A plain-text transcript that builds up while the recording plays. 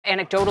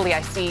Anecdotally,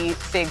 I see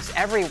FIGs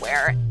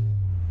everywhere.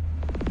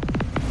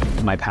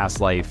 In my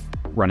past life,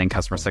 running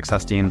customer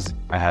success teams,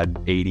 I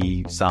had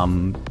 80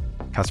 some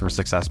customer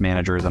success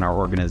managers in our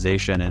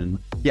organization. And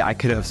yeah, I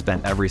could have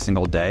spent every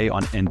single day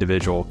on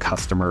individual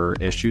customer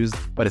issues.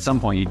 But at some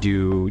point, you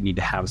do need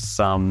to have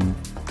some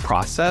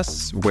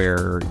process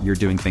where you're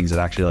doing things that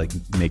actually like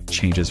make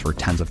changes for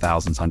tens of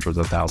thousands, hundreds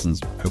of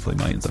thousands, hopefully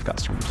millions of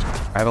customers.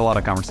 I have a lot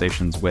of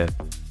conversations with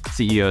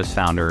CEOs,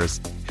 founders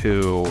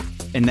who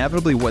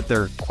inevitably what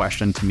their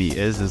question to me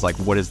is like,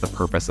 what is the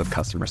purpose of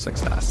customer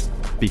success?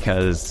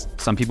 Because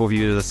some people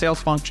view it as a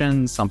sales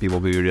function, some people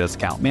view it as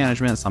account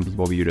management, some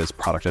people view it as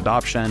product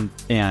adoption.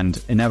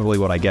 And inevitably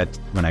what I get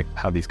when I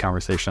have these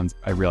conversations,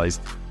 I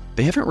realize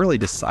they haven't really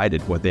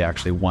decided what they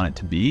actually want it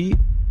to be.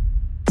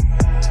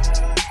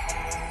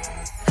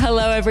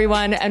 Hello,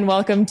 everyone, and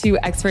welcome to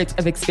Experts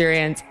of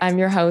Experience. I'm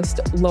your host,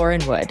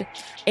 Lauren Wood.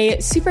 A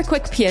super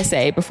quick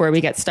PSA before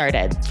we get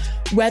started.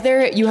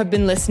 Whether you have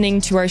been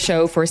listening to our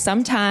show for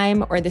some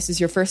time or this is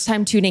your first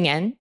time tuning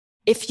in,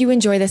 if you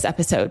enjoy this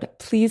episode,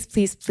 please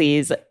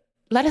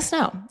let us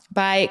know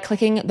by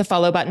clicking the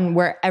follow button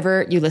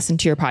wherever you listen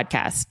to your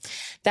podcast.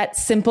 That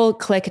simple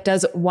click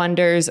does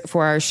wonders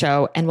for our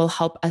show and will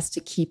help us to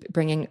keep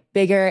bringing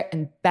bigger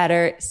and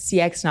better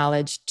CX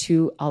knowledge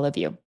to all of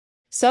you.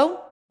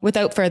 So,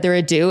 without further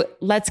ado,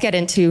 let's get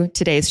into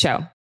today's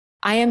show.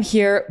 I am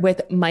here with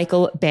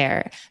Michael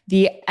Bair,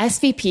 the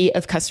SVP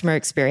of Customer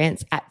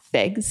Experience at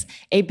FIGS,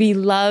 a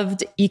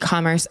beloved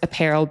e-commerce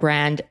apparel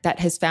brand that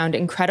has found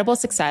incredible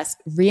success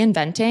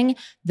reinventing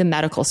the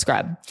medical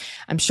scrub.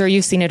 I'm sure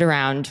you've seen it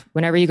around.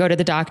 Whenever you go to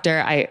the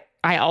doctor,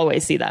 I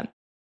always see them.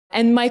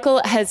 And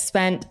Michael has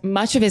spent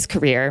much of his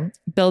career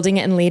building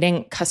and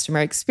leading customer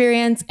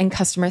experience and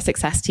customer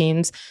success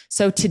teams.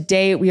 So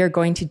today we are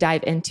going to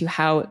dive into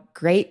how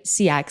great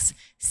CX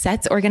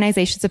sets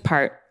organizations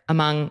apart,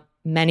 among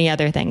many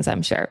other things,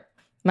 I'm sure.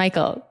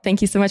 Michael,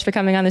 thank you so much for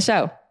coming on the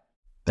show.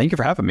 Thank you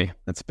for having me.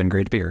 It's been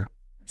great to be here.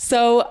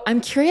 So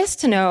I'm curious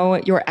to know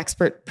your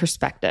expert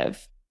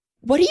perspective.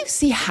 What do you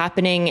see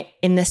happening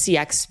in the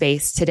CX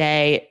space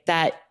today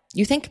that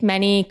you think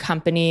many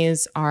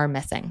companies are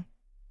missing?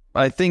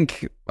 I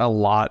think a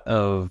lot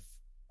of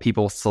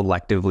people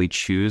selectively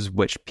choose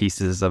which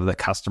pieces of the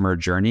customer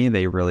journey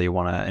they really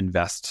want to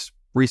invest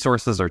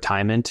resources or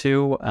time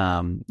into.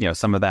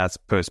 Some of that's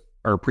post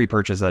or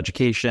pre-purchase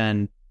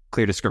education,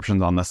 clear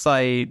descriptions on the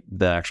site,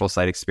 the actual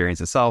site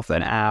experience itself,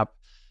 an app,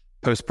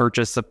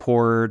 post-purchase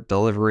support,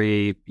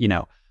 delivery.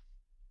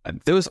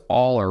 Those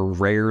all are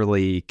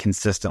rarely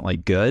consistently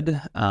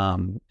good.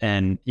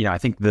 I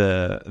think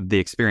the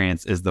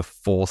experience is the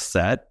full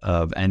set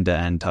of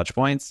end-to-end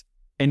touchpoints.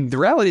 And the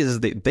reality is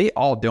they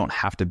all don't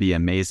have to be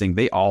amazing.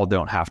 They all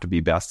don't have to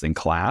be best in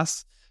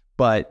class,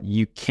 but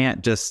you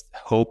can't just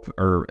hope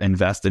or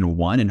invest in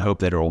one and hope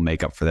that it will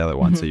make up for the other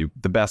one. So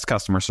the best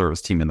customer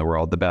service team in the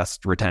world, the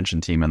best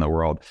retention team in the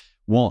world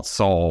won't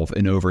solve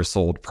an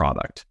oversold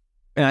product.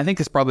 And I think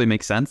this probably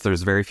makes sense.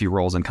 There's very few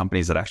roles in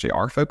companies that actually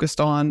are focused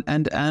on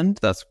end to end.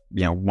 That's,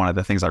 one of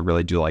the things I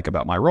really do like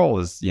about my role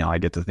is, I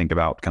get to think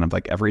about kind of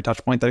like every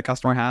touch point that a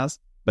customer has.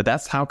 But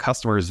that's how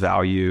customers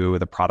value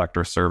the product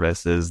or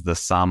service is the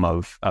sum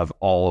of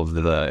all of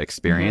the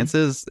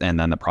experiences and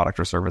then the product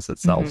or service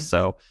itself.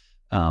 So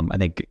I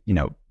think,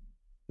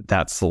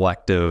 that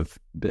selective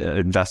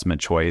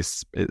investment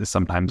choice is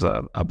sometimes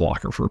a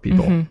blocker for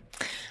people.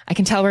 I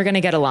can tell we're going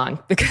to get along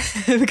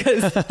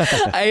because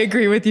I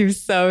agree with you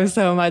so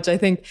much. I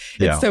think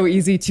it's so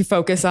easy to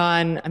focus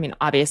on,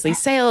 obviously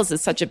sales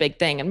is such a big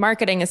thing and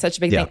marketing is such a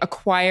big thing.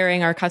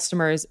 Acquiring our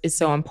customers is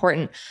so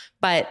important,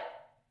 but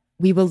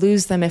we will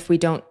lose them if we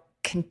don't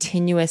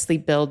continuously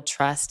build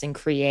trust and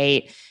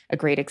create a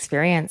great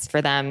experience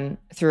for them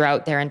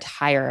throughout their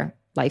entire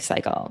life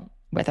cycle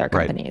with our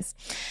companies.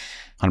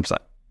 100%.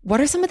 What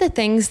are some of the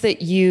things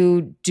that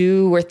you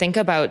do or think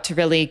about to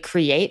really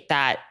create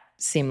that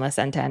seamless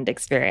end-to-end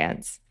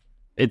experience?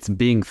 It's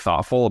being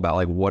thoughtful about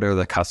like what are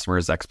the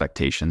customer's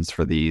expectations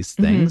for these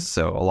things.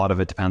 So a lot of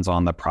it depends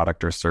on the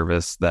product or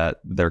service that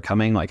they're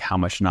coming, like how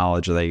much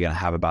knowledge are they going to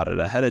have about it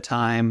ahead of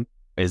time?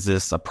 Is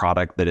this a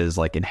product that is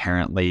like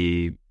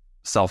inherently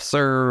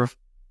self-serve?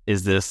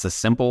 Is this a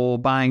simple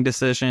buying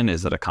decision?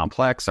 Is it a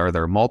complex? Are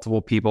there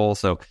multiple people?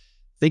 So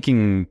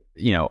thinking,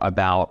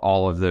 about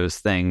all of those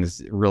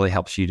things really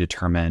helps you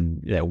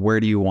determine where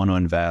do you want to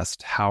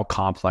invest? How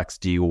complex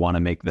do you want to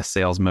make the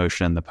sales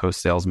motion, the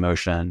post-sales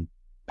motion?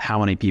 How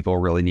many people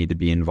really need to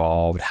be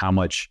involved? How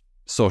much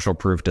social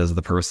proof does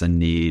the person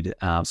need?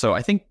 So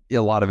I think a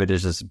lot of it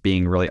is just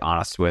being really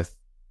honest with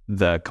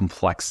the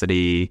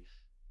complexity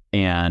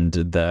and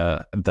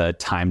the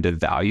time to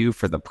value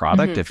for the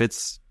product. If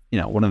it's,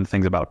 one of the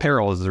things about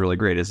apparel is really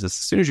great is as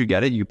soon as you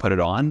get it, you put it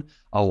on,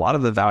 a lot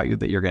of the value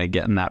that you're going to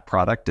get in that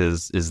product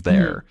is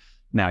there.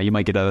 Now you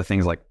might get other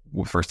things like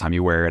first time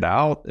you wear it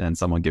out and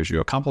someone gives you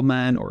a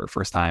compliment, or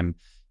first time,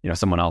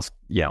 someone else,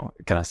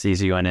 kind of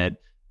sees you in it.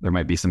 There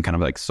might be some kind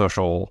of like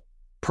social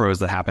pros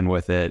that happen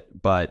with it,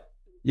 but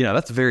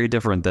that's very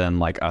different than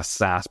like a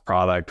SaaS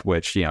product,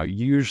 which,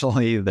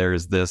 usually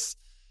there's this,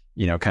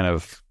 kind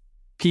of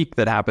peak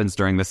that happens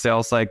during the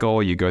sales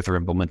cycle. You go through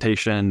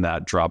implementation,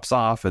 that drops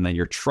off, and then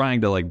you're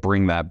trying to like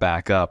bring that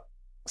back up.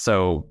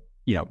 So,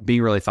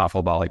 being really thoughtful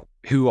about like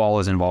who all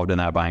is involved in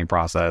that buying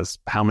process,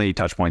 how many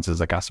touch points is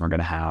the customer going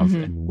to have,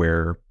 and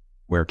where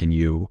can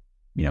you,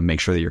 make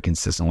sure that you're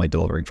consistently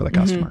delivering for the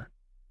customer.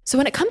 So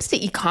when it comes to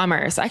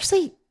e-commerce, I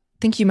actually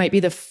think you might be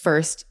the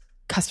first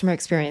customer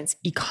experience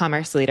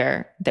e-commerce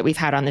leader that we've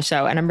had on the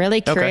show. And I'm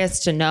really curious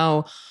to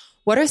know,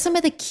 what are some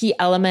of the key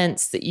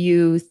elements that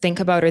you think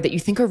about or that you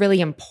think are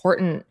really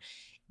important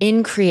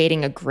in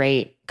creating a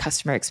great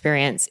customer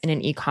experience in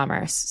an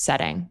e-commerce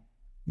setting?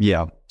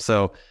 Yeah.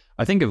 So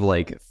I think of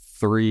like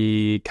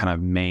 3 kind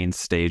of main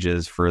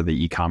stages for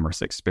the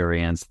e-commerce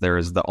experience.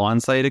 There's the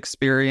on-site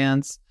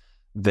experience,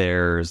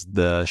 there's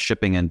the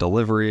shipping and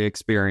delivery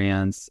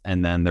experience,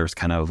 and then there's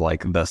kind of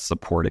like the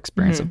support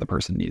experience if the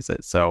person needs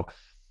it. So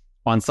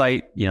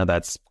on-site,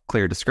 that's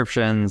clear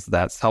descriptions,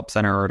 that's help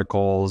center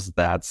articles,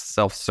 that's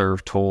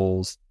self-serve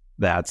tools,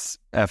 that's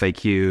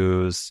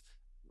FAQs,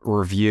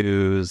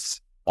 reviews,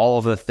 all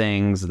of the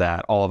things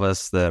that all of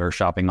us that are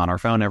shopping on our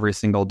phone every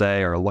single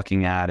day are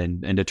looking at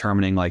and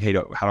determining like, hey,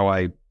 do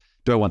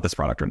I want this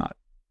product or not?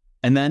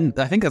 And then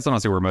I think that's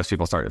honestly where most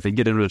people start. If they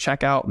get into a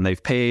checkout and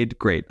they've paid,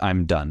 great,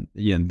 I'm done.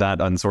 That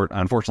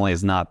unfortunately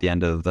is not the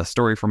end of the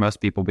story for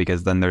most people,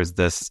 because then there's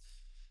this,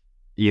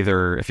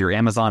 either if you're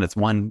Amazon, it's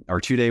 1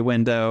 or 2 day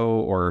window,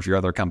 or if you're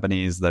other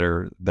companies that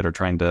are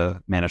trying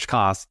to manage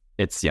costs,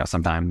 it's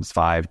sometimes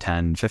 5,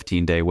 10,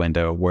 15 day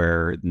window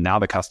where now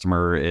the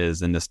customer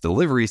is in this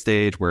delivery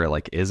stage where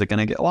like, is it going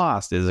to get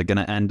lost? Is it going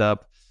to end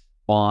up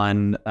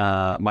on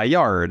my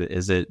yard?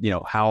 Is it,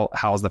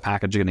 how's the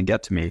package going to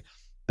get to me?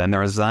 Then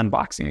there's the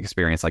unboxing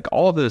experience. Like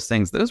all of those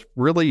things, those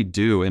really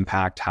do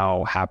impact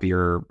how happy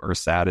or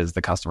sad is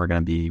the customer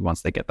going to be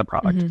once they get the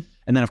product.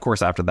 And then of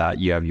course, after that,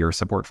 you have your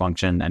support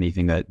function,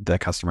 anything that the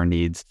customer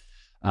needs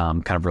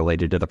kind of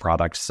related to the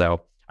product.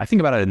 So I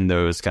think about it in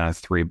those kind of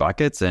 3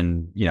 buckets.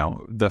 And,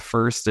 the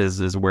first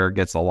is where it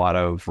gets a lot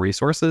of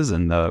resources.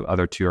 And the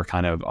other 2 are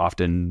kind of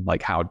often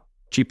like, how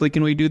cheaply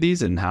can we do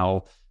these and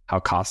how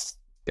cost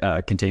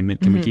containment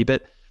can we keep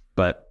it?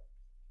 But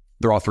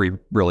they're all 3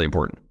 really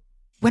important.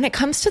 When it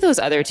comes to those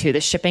other 2, the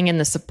shipping and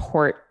the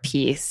support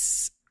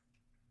piece,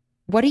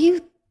 what do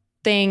you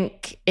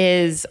think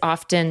is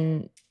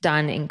often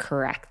done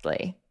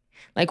incorrectly?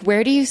 Like,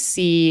 where do you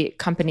see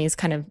companies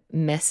kind of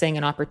missing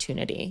an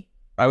opportunity?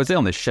 I would say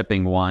on the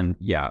shipping one,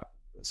 yeah.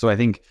 So I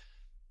think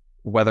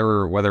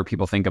whether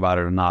people think about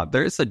it or not,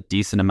 there's a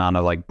decent amount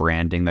of like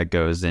branding that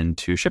goes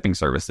into shipping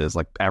services.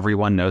 Like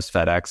everyone knows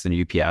FedEx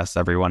and UPS.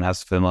 Everyone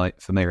has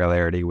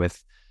familiarity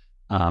with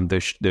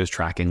those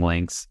tracking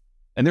links.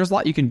 And there's a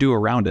lot you can do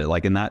around it.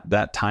 Like in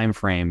that time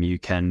frame, you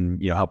can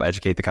help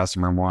educate the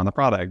customer more on the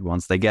product.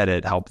 Once they get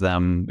it, help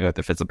them,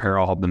 if it's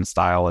apparel, help them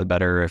style it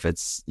better. If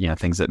it's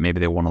things that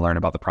maybe they want to learn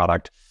about the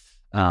product,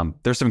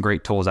 there's some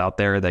great tools out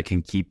there that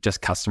can keep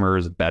just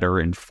customers better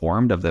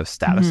informed of the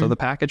status of the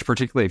package.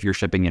 Particularly if you're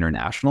shipping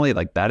internationally,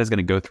 like that is going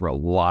to go through a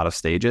lot of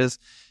stages,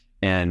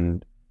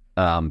 and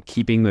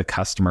keeping the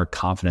customer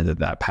confident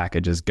that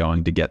package is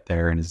going to get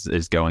there and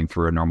is going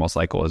through a normal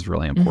cycle is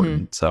really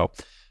important. So.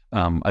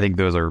 I think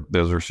those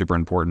are super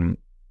important.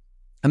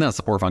 And then the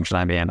support function,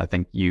 I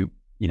think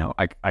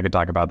I could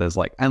talk about this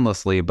like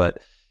endlessly,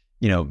 but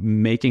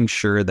making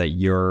sure that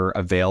you're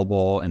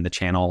available in the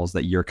channels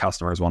that your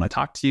customers want to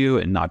talk to you,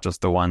 and not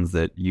just the ones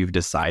that you've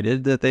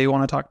decided that they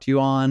want to talk to you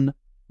on.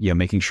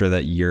 Making sure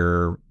that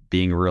you're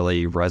being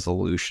really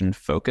resolution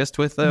focused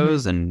with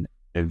those, and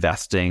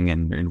investing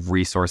and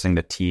resourcing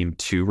the team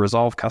to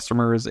resolve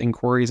customers'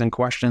 inquiries and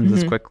questions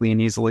as quickly and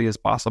easily as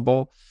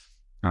possible.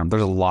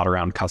 There's a lot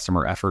around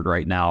customer effort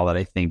right now that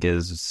I think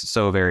is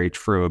so very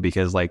true,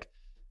 because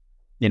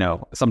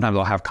sometimes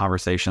I'll have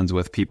conversations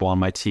with people on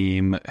my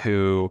team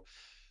who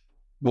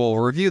will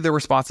review their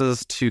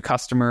responses to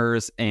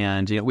customers.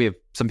 And, we have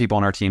some people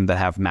on our team that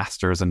have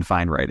masters in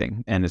fine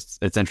writing. And it's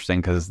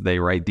interesting because they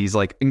write these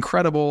like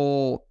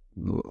incredible,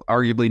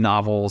 arguably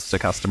novels to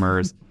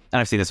customers. And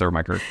I've seen this over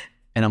my career.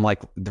 And I'm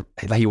like,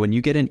 when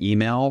you get an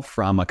email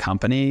from a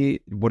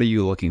company, what are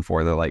you looking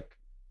for? They're like,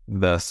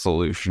 the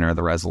solution or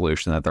the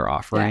resolution that they're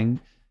offering.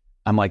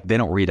 I'm like, they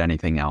don't read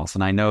anything else.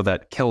 And I know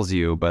that kills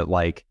you, but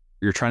like,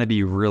 you're trying to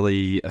be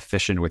really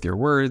efficient with your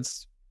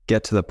words,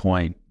 get to the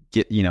point,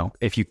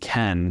 if you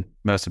can,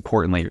 most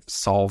importantly,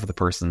 solve the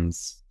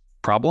person's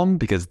problem,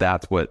 because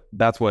that's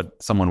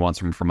what someone wants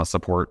from a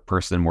support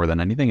person more than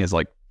anything, is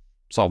like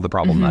solve the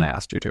problem that I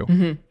asked you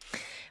to.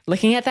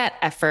 Looking at that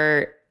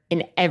effort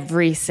in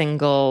every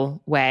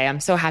single way, I'm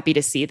so happy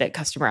to see that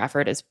customer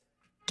effort is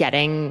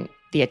getting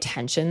the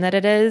attention that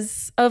it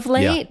is of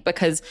late,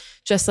 because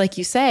just like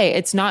you say,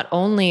 it's not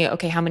only,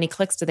 okay, how many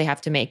clicks do they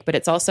have to make, but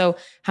it's also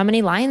how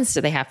many lines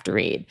do they have to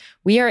read?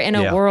 We are in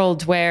a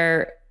world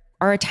where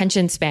our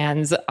attention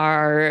spans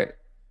are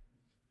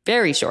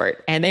very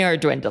short and they are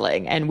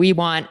dwindling, and we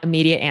want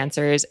immediate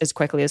answers as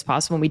quickly as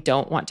possible. And we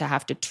don't want to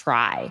have to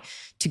try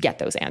to get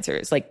those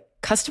answers. Like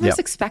customers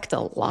expect a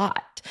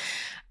lot.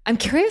 I'm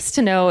curious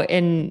to know,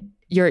 in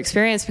your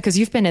experience, because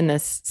you've been in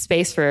this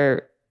space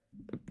for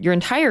your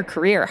entire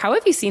career. How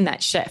have you seen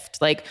that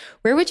shift? Like,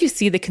 where would you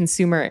see the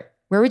consumer?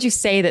 Where would you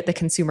say that the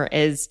consumer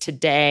is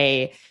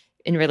today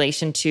in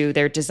relation to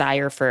their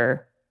desire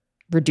for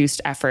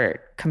reduced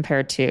effort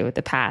compared to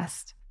the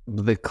past?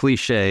 The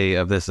cliche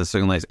of this is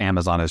certainly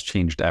Amazon has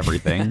changed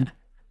everything.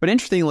 But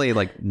interestingly,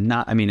 like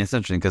it's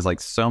interesting because like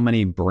so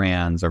many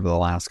brands over the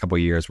last couple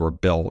of years were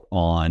built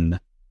on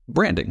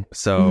branding.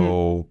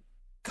 So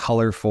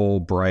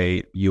colorful,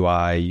 bright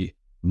UI,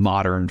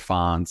 modern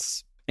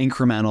fonts,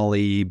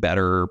 incrementally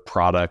better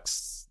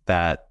products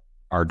that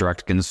are direct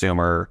to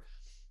consumer.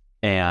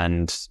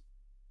 And,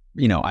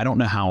 I don't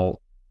know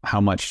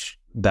how much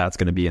that's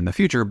going to be in the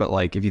future, but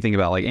like if you think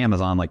about like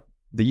Amazon, like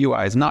the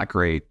UI is not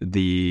great.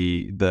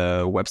 The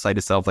website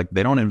itself, like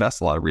they don't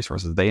invest a lot of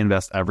resources. They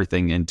invest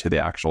everything into the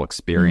actual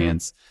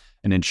experience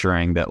and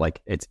ensuring that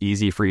like it's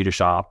easy for you to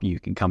shop. You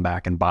can come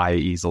back and buy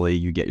easily.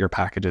 You get your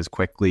packages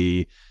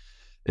quickly.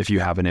 If you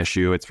have an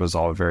issue, it's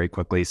resolved very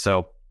quickly.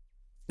 So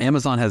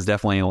Amazon has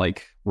definitely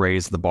like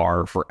raised the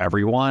bar for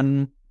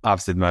everyone.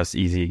 Obviously, the most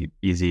easy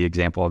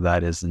example of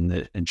that is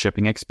in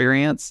shipping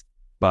experience.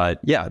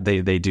 But yeah,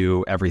 they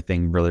do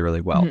everything really,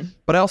 really well.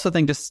 But I also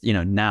think just,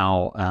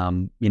 now,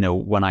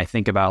 when I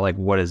think about like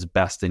what is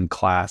best in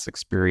class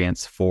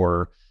experience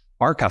for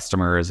our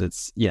customers,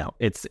 it's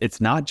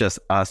not just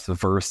us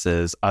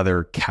versus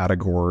other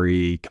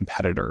category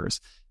competitors.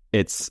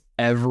 It's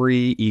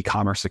every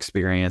e-commerce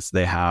experience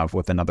they have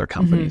with another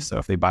company. So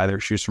if they buy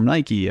their shoes from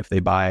Nike, if they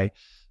buy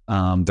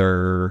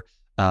their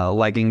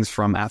leggings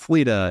from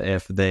Athleta,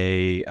 if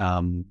they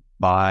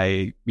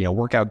buy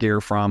workout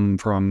gear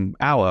from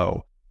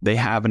Aloe, they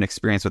have an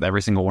experience with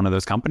every single one of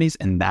those companies,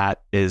 and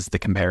that is the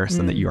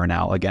comparison that you are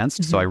now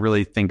against. So I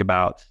really think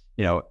about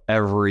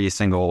every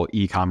single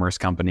e-commerce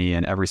company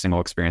and every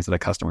single experience that a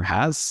customer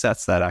has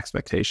sets that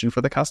expectation for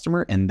the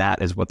customer, and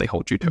that is what they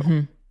hold you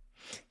to.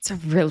 It's a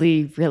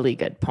really, really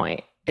good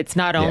point. It's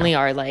not only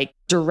our like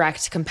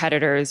direct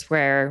competitors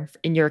where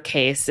in your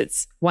case,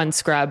 it's one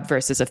scrub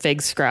versus a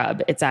fig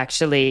scrub. It's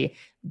actually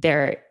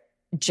their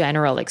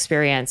general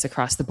experience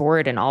across the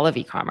board in all of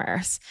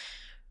e-commerce.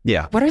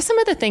 Yeah. What are some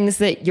of the things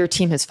that your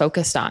team has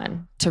focused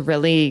on to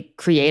really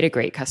create a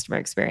great customer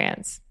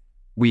experience?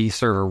 We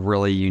serve a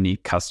really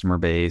unique customer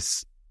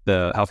base.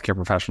 The healthcare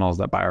professionals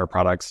that buy our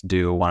products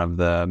do one of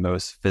the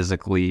most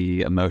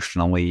physically,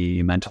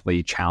 emotionally,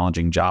 mentally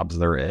challenging jobs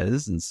there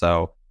is. And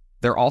so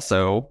they're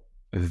also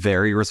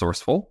very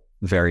resourceful,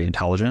 very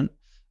intelligent.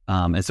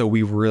 And so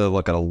we really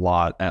look at a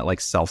lot at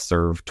like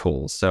self-serve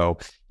tools. So,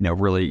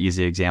 really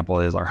easy example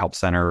is our help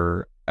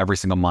center. Every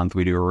single month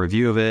we do a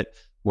review of it.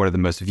 What are the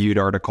most viewed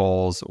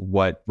articles?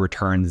 What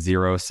returns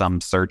zero-sum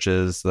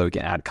searches so that we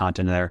can add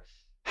content in there?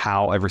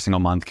 How every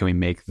single month can we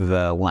make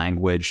the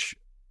language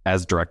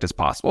as direct as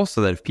possible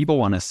so that if people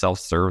want to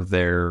self-serve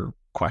their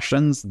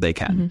questions, they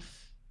can.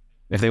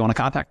 If they want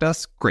to contact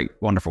us, great,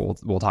 wonderful.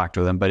 We'll talk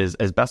to them. But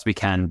as best we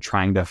can,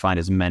 trying to find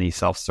as many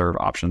self-serve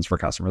options for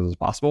customers as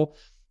possible.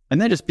 And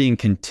then just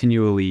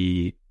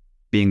continually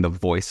being the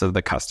voice of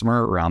the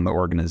customer around the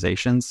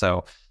organization.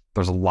 So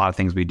there's a lot of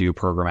things we do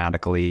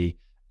programmatically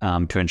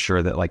to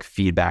ensure that like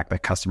feedback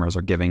that customers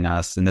are giving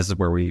us. And this is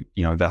where we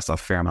invest a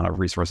fair amount of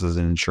resources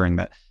in ensuring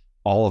that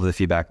all of the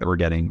feedback that we're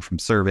getting from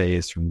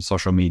surveys, from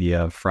social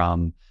media,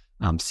 from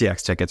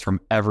CX tickets,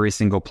 from every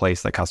single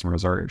place that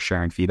customers are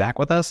sharing feedback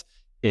with us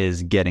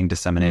is getting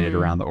disseminated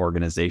around the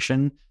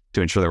organization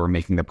to ensure that we're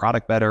making the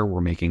product better,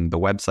 we're making the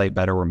website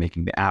better, we're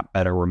making the app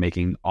better, we're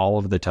making all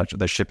of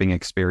the shipping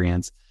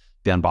experience,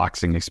 the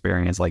unboxing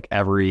experience, like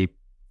every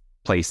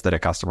place that a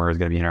customer is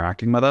going to be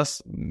interacting with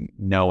us,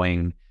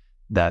 knowing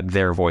that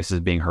their voice is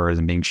being heard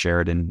and being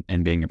shared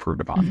and being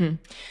improved upon.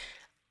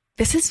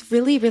 This is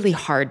really, really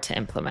hard to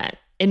implement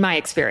in my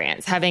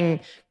experience.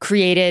 Having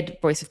created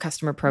voice of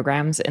customer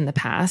programs in the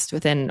past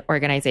within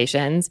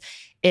organizations,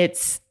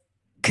 it's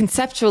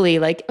conceptually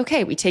like,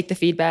 okay, we take the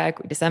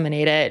feedback, we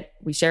disseminate it,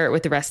 we share it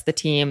with the rest of the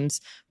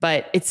teams,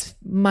 but it's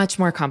much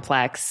more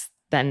complex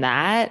than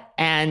that.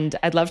 And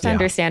I'd love to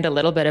understand a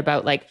little bit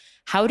about like,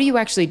 how do you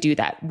actually do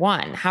that?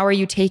 One, how are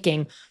you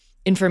taking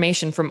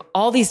information from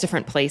all these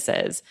different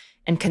places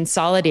and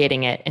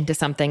consolidating it into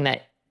something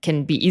that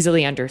can be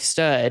easily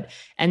understood?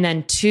 And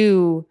then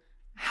two,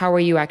 how are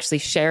you actually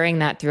sharing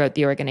that throughout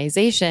the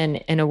organization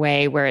in a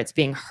way where it's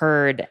being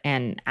heard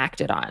and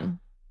acted on?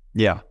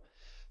 Yeah.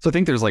 So I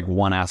think there's like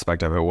one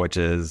aspect of it, which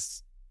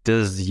is,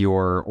 does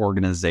your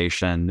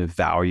organization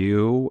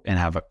value and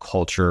have a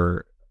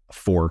culture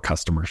for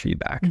customer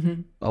feedback?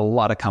 A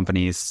lot of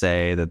companies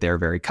say that they're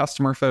very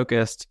customer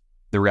focused.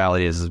 The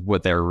reality is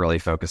what they're really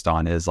focused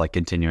on is like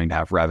continuing to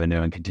have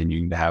revenue and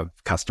continuing to have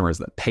customers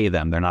that pay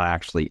them. They're not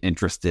actually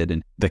interested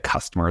in the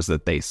customers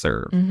that they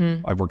serve.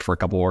 I've worked for a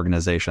couple of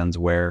organizations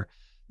where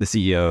the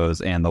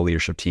CEOs and the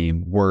leadership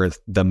team were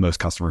the most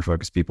customer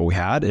focused people we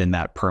had, and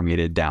that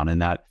permeated down.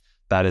 And that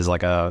is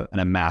like a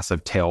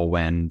massive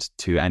tailwind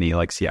to any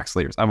like CX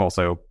leaders. I've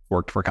also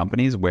worked for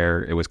companies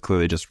where it was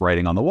clearly just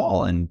writing on the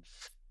wall, and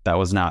that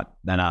was not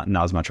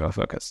as much of a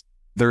focus.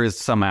 there is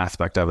some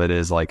aspect of it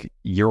is like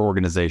your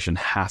organization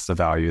has to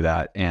value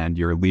that, and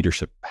your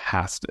leadership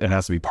has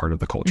to be part of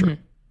the culture.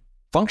 Mm-hmm.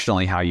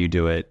 Functionally, how you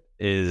do it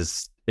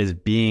is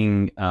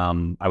being,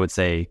 I would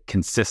say,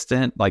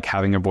 consistent, like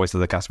having a voice of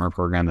the customer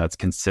program that's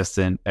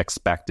consistent,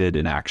 expected,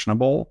 and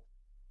actionable.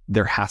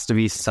 There has to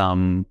be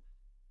some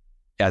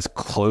as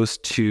close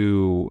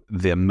to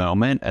the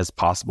moment as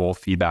possible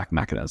feedback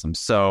mechanism.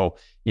 So,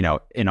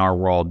 in our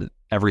world,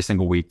 every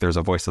single week, there's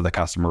a voice of the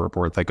customer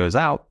report that goes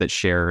out that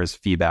shares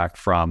feedback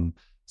from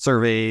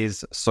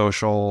surveys,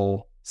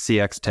 social,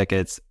 CX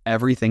tickets,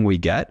 everything we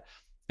get.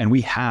 And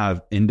we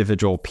have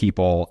individual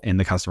people in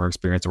the customer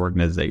experience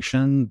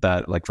organization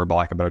that, like, for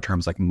lack of better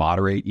terms, like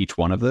moderate each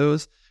one of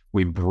those.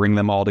 We bring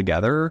them all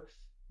together,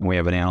 and we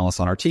have an analyst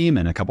on our team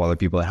and a couple other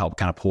people that help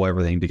kind of pull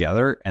everything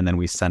together. And then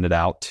we send it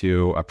out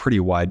to a pretty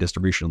wide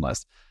distribution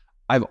list.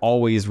 I've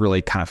always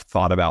really kind of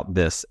thought about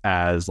this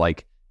as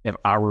like, if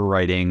I were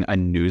writing a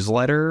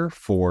newsletter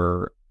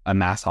for a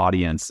mass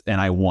audience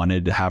and I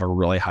wanted to have a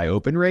really high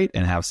open rate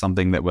and have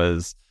something that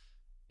was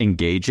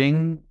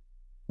engaging,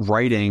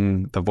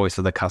 writing the voice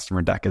of the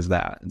customer deck is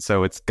that. And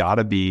so it's got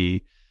to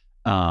be,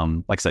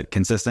 like I said,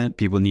 consistent.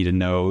 People need to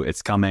know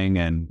it's coming,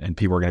 and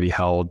people are going to be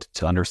held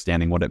to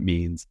understanding what it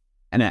means,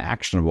 and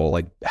actionable.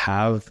 Like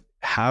have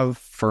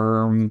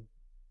firm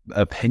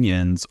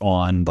opinions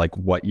on like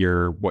what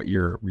you're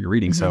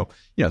reading. Mm-hmm. So,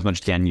 as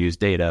much as you can use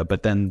data,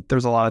 but then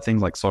there's a lot of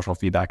things like social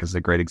feedback is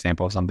a great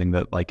example of something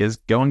that like is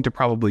going to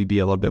probably be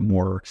a little bit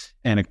more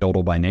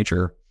anecdotal by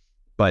nature,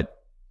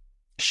 but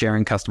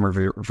sharing customer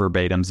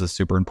verbatims is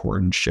super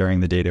important. Sharing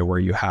the data where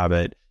you have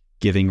it,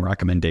 giving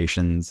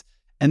recommendations.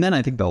 And then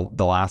I think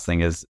the last thing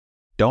is,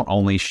 don't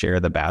only share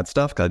the bad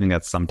stuff, because I think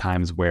that's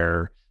sometimes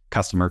where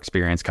customer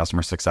experience,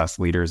 customer success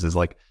leaders is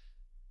like,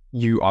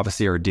 you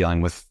obviously are dealing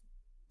with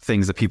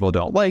things that people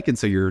don't like. And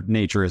so your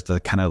nature is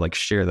to kind of like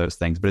share those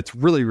things. But it's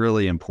really,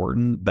 really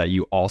important that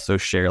you also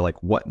share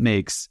like what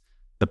makes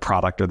the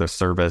product or the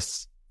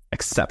service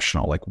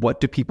exceptional. Like,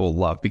 what do people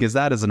love? Because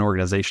that as an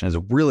organization is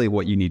really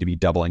what you need to be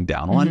doubling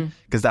down on,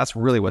 because that's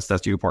really what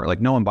sets you apart. Like,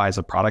 no one buys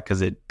a product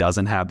because it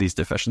doesn't have these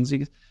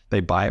deficiencies. They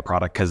buy a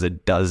product because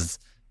it does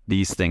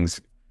these things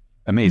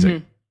amazing.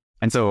 Mm-hmm.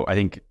 And so I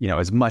think,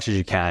 as much as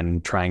you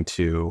can, trying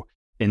to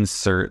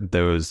insert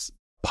those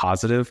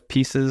positive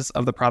pieces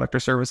of the product or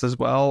service as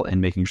well,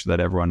 and making sure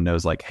that everyone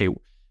knows like, hey,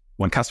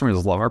 when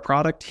customers love our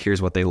product,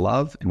 here's what they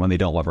love. And when they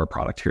don't love our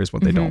product, here's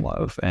what they don't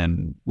love.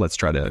 And let's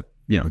try to,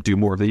 do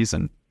more of these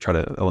and try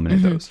to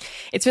eliminate those.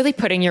 It's really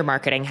putting your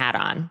marketing hat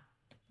on,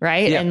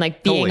 right? Yeah, and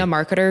like being a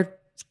marketer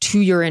to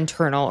your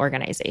internal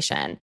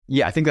organization.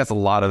 Yeah, I think that's a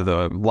lot of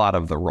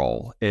the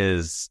role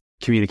is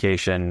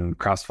communication,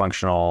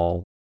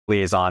 cross-functional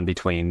liaison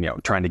between,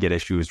 trying to get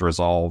issues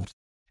resolved.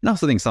 And I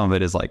also think some of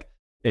it is like,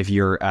 if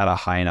you're at a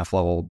high enough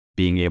level,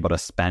 being able to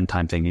spend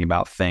time thinking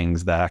about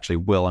things that actually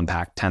will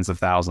impact tens of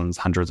thousands,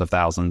 hundreds of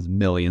thousands,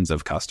 millions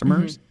of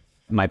customers.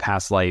 In my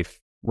past life,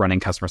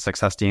 running customer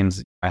success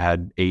teams, I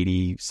had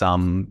 80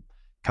 some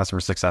customer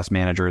success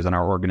managers in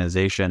our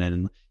organization.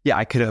 And yeah,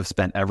 I could have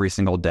spent every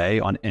single day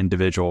on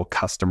individual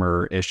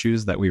customer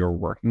issues that we were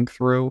working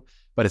through.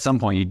 But at some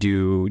point, you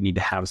do need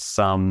to have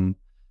some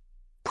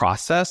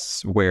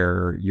process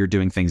where you're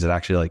doing things that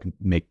actually like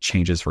make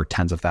changes for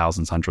tens of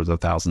thousands, hundreds of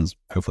thousands,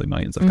 hopefully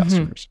millions of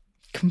customers.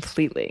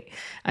 Completely.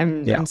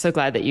 I'm so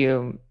glad that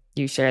you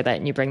share that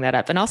and you bring that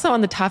up. And also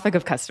on the topic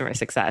of customer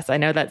success, I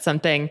know that's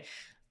something.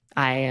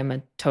 I am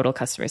a total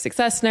customer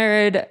success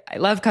nerd. I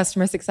love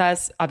customer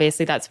success.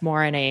 Obviously, that's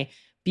more in a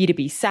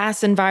B2B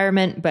SaaS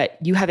environment, but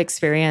you have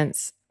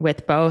experience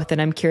with both.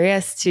 And I'm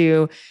curious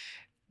to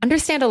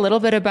understand a little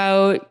bit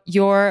about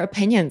your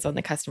opinions on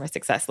the customer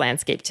success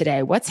landscape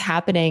today. What's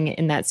happening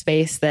in that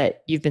space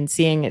that you've been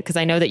seeing? Because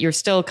I know that you're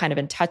still kind of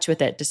in touch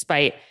with it,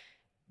 despite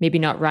maybe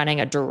not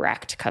running a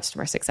direct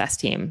customer success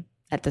team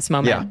at this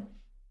moment.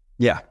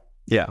 Yeah.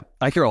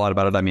 I care a lot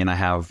about it. I mean, I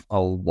have a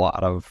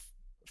lot of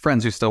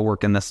friends who still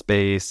work in this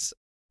space,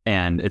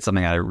 and it's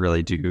something I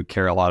really do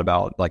care a lot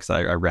about. Like I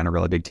said, I ran a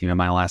really big team in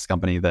my last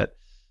company that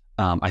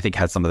I think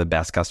had some of the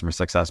best customer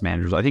success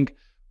managers. I think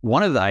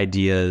one of the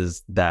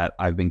ideas that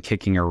I've been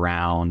kicking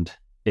around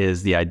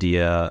is the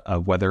idea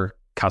of whether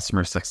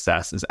customer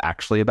success is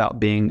actually about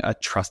being a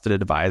trusted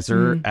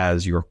advisor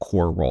as your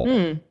core role.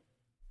 I'm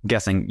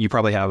guessing you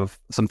probably have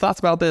some thoughts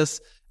about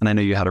this, and I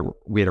know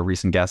we had a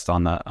recent guest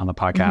on the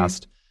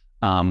podcast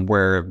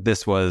where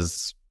this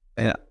was.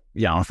 I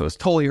don't know if it was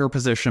totally her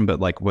position, but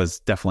like was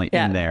definitely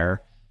in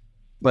there.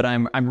 But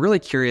I'm really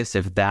curious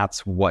if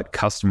that's what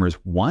customers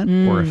want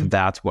or if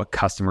that's what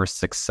customer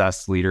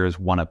success leaders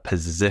want to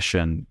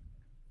position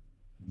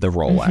the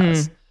role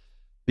as.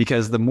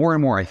 Because the more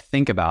and more I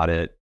think about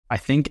it, I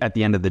think at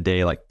the end of the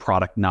day, like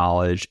product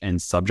knowledge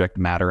and subject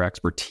matter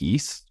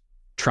expertise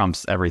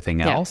trumps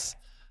everything else.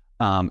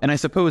 And I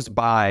suppose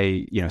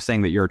by,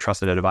 saying that you're a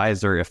trusted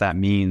advisor, if that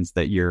means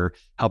that you're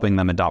helping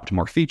them adopt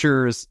more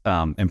features,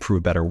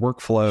 improve better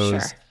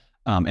workflows,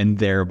 and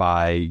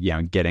thereby,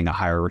 getting a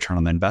higher return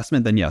on the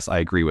investment, then yes, I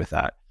agree with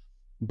that.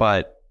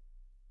 But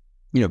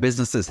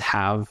businesses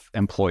have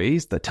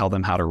employees that tell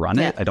them how to run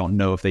it. I don't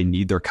know if they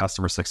need their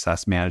customer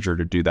success manager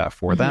to do that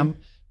for them,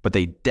 but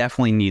they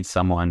definitely need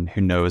someone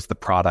who knows the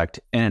product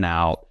in and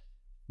out,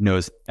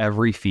 knows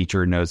every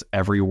feature, knows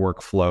every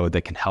workflow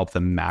that can help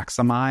them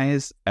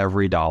maximize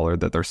every dollar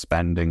that they're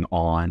spending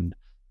on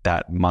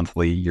that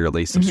monthly,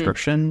 yearly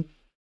subscription.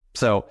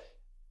 So,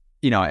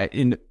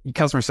 in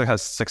customer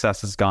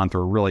success has gone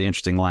through a really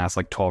interesting last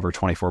 12 or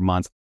 24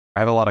 months. I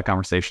have a lot of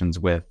conversations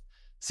with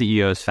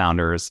CEOs,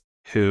 founders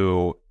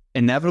who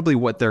inevitably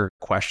what their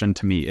question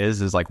to me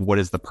is what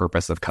is the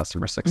purpose of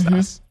customer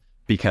success?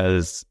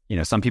 Because,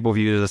 some people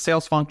view it as a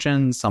sales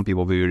function, some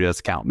people view it as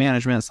account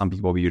management, some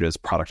people view it as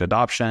product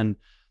adoption.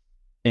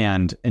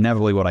 And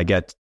inevitably what I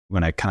get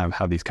when I kind of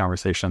have these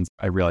conversations,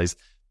 I realize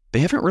they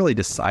haven't really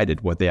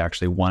decided what they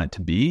actually want it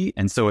to be.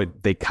 And so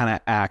they kind of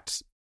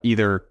act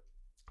either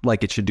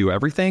like it should do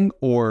everything,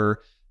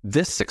 or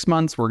this 6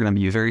 months, we're going to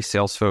be very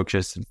sales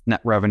focused,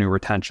 net revenue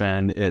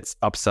retention, it's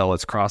upsell,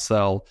 it's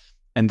cross-sell.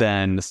 And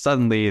then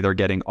suddenly they're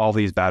getting all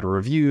these bad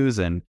reviews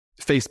and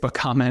Facebook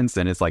comments.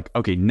 And it's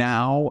okay,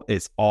 now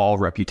it's all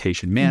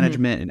reputation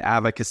management and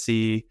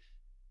advocacy.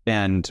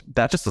 And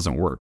that just doesn't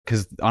work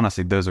because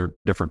honestly, those are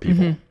different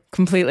people.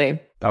 Completely.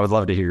 I would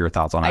love to hear your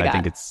thoughts on it. I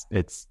think it's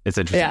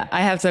interesting. Yeah,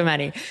 I have so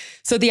many.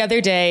 So the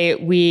other day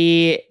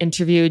we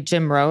interviewed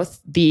Jim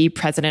Roth, the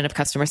president of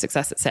customer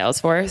success at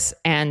Salesforce.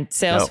 And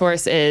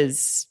Salesforce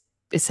is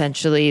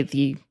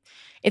essentially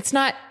it's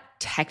not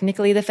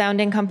technically the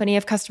founding company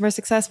of customer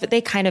success, but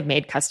they kind of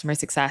made customer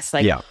success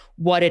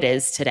what it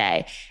is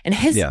today. And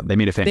they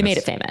made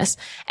it famous.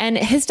 And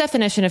his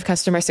definition of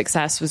customer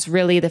success was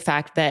really the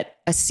fact that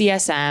a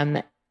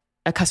CSM,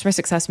 a customer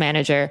success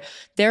manager,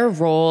 their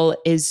role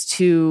is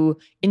to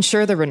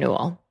ensure the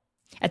renewal.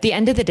 At the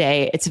end of the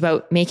day, it's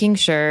about making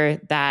sure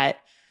that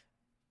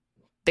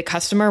the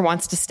customer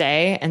wants to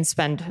stay and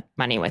spend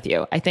money with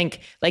you. I think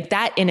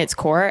that in its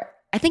core,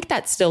 I think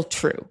that's still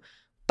true.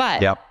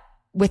 But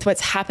with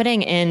what's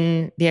happening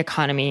in the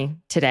economy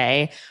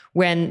today,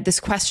 when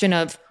this question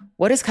of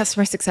what is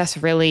customer success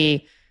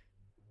really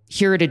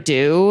here to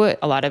do,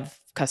 a lot of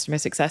customer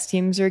success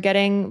teams are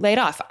getting laid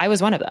off. I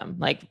was one of them.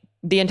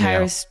 The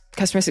entire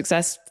customer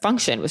success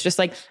function was just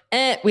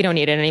we don't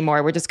need it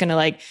anymore. We're just going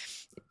to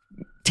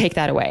take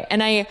that away.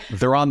 And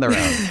they're on their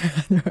own.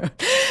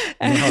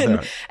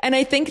 And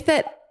I think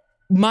that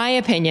my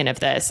opinion of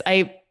this,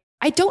 I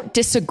don't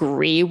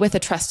disagree with a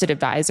trusted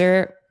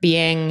advisor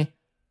being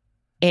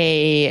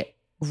a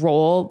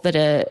role that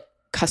a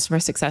customer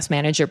success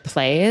manager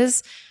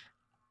plays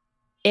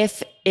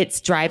if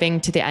it's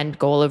driving to the end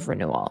goal of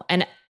renewal.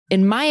 And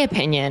in my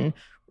opinion,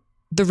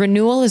 the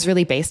renewal is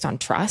really based on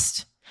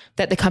trust,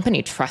 that the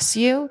company trusts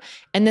you.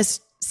 And this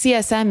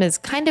CSM is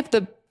kind of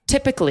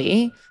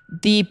typically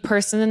the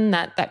person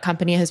that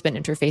company has been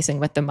interfacing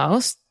with the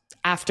most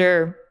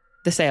after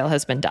the sale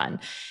has been done.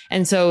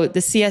 And so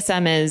the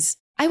CSM is,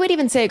 I would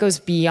even say it goes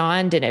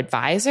beyond an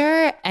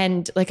advisor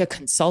and a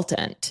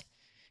consultant.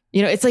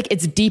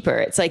 It's deeper.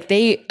 It's a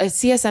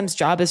CSM's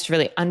job is to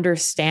really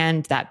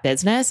understand that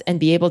business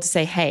and be able to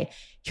say, hey,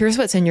 here's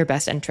what's in your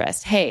best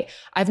interest. Hey,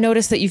 I've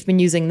noticed that you've been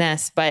using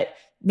this, but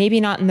maybe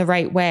not in the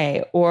right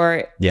way,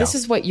 or this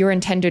is what your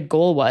intended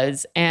goal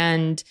was,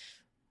 and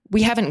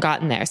we haven't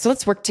gotten there. So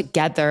let's work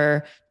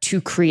together to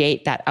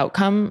create that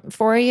outcome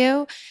for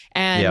you.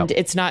 And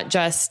it's not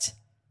just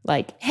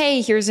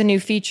hey, here's a new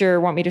feature,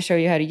 want me to show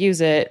you how to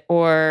use it,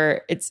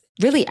 or it's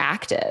really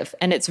active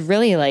and it's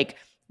really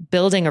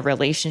building a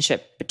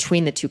relationship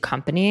between the two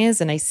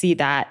companies. And I see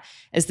that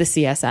as the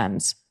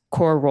CSM's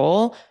core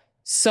role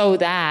so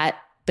that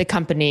the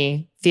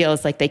company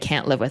feels like they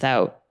can't live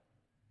without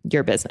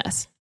your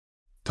business.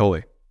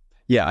 Totally.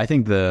 Yeah, I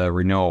think the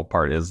renewal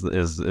part is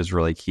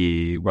really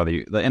key.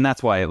 And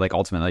that's why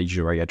ultimately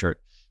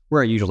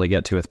where I usually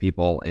get to with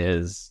people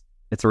is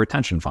it's a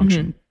retention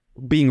function.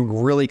 Being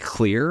really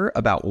clear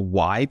about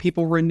why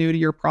people renew to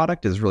your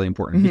product is really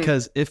important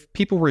because if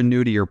people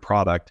renew to your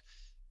product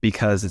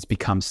because it's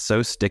become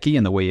so sticky,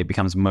 and the way it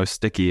becomes most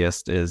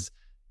stickiest is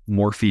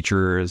more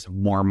features,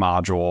 more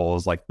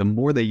modules, the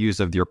more they use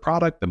of your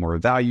product, the more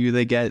value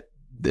they get,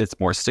 it's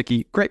more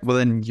sticky. Great. Well,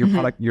 then your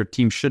product, your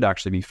team should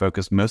actually be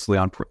focused mostly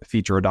on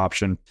feature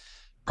adoption,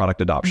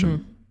 product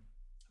adoption.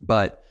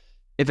 But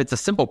if it's a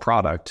simple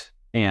product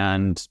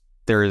and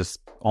there's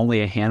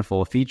only a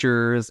handful of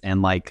features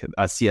and a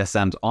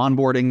CSM's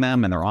onboarding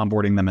them and they're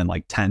onboarding them in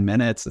 10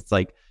 minutes, it's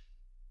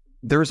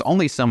there's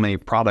only so many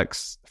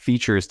products,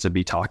 features to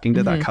be talking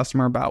to that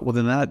customer about. Well,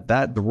 then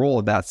that the role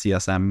of that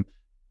CSM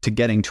to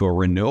getting to a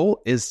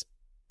renewal is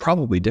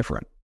probably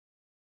different.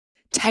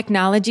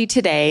 Technology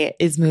today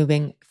is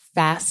moving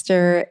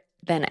faster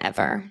than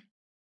ever.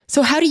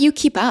 So how do you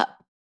keep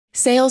up?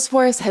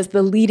 Salesforce has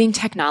the leading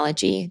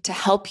technology to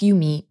help you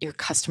meet your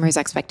customers'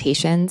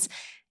 expectations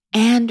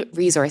and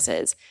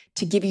resources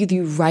to give you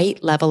the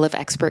right level of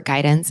expert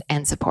guidance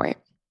and support.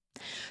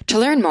 To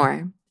learn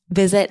more,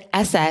 visit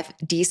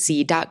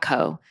sfdc.co/SF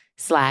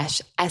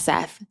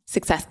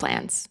success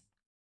plans.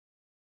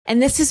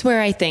 And this is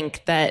where I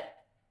think that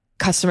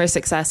customer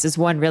success is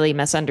one really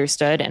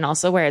misunderstood, and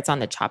also where it's on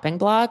the chopping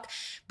block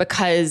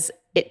because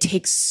it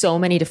takes so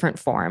many different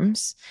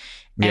forms.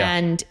 Yeah.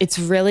 And it's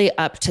really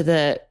up to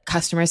the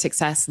customer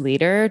success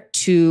leader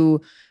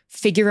to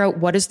figure out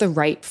what is the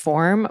right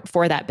form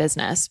for that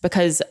business.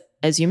 Because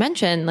as you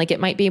mentioned, like it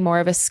might be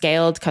more of a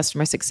scaled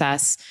customer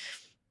success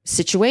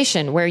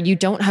situation where you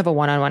don't have a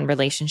one-on-one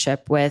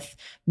relationship with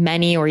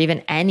many or even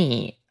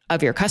any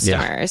of your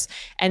customers.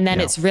 Yeah. And then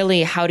it's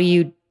really, how do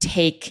you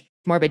take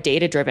more of a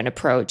data-driven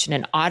approach and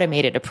an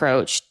automated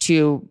approach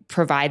to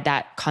provide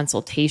that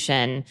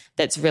consultation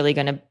that's really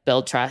going to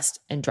build trust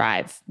and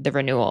drive the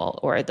renewal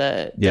or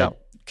the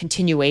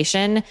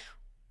continuation,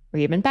 or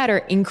even better,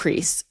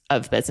 increase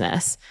of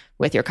business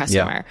with your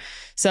customer. Yeah.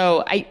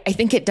 So I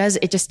think it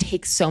just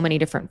takes so many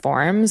different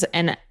forms.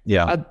 And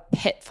a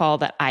pitfall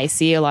that I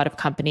see a lot of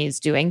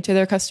companies doing to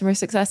their customer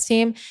success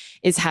team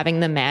is having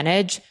them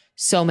manage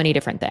so many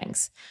different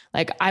things.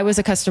 Like I was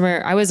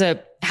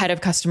a head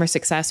of customer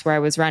success where I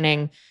was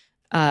running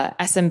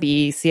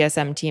SMB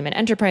CSM team and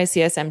enterprise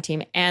CSM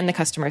team and the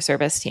customer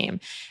service team.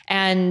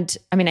 And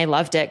I mean, I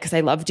loved it because I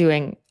love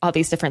doing all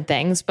these different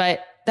things,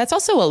 but that's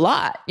also a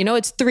lot. You know,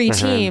 it's 3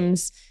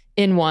 teams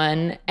in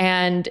one.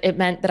 And it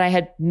meant that I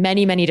had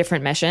many, many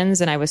different missions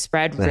and I was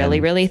spread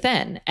really, really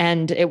thin.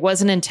 And it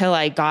wasn't until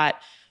I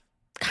got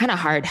kind of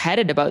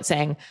hard-headed about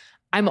saying,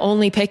 I'm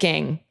only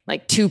picking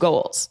like 2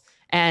 goals.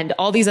 And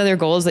all these other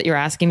goals that you're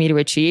asking me to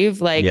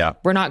achieve, like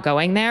we're not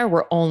going there.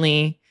 We're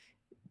only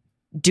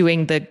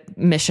doing the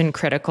mission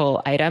critical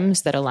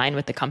items that align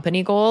with the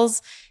company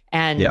goals.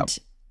 And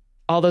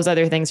all those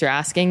other things you're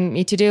asking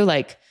me to do,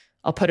 like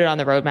I'll put it on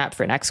the roadmap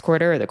for next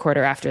quarter or the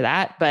quarter after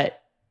that,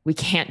 but we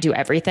can't do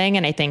everything.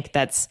 And I think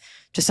that's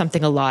just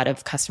something a lot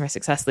of customer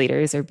success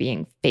leaders are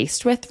being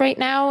faced with right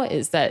now,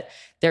 is that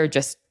they're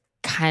just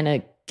kind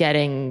of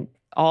getting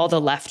all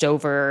the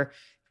leftover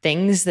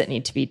things that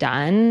need to be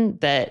done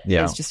that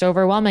is just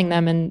overwhelming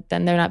them. And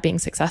then they're not being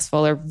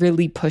successful or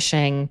really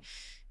pushing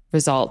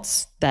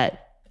results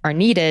that are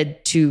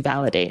needed to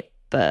validate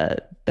the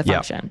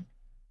function.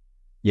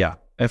 Yeah.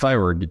 If I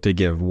were to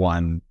give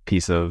one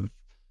piece of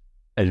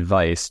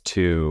advice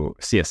to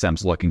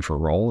CSMs looking for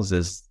roles,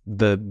 is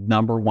the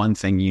number one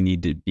thing you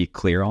need to be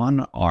clear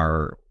on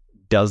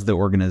does the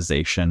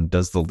organization,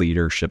 does the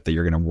leadership that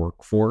you're going to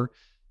work for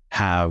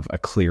have a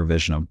clear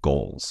vision of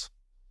goals?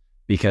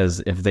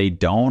 Because if they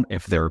don't,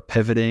 if they're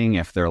pivoting,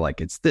 if they're like,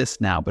 it's this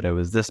now, but it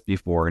was this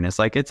before, and it's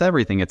like, it's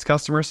everything, it's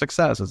customer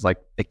success. It's like,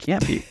 it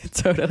can't be.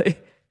 Totally.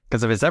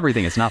 Because if it's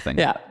everything, it's nothing.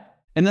 Yeah.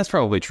 And that's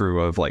probably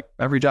true of like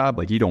every job.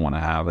 Like you don't want to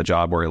have a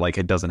job where like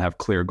it doesn't have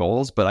clear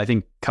goals. But I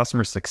think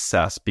customer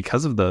success,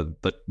 because of the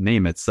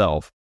name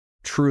itself,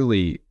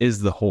 truly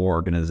is the whole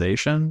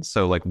organization.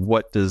 So like,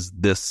 what does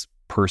this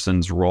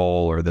person's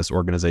role or this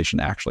organization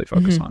actually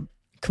focus on?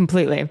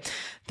 Completely.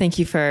 Thank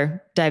you for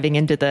diving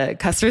into the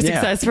customer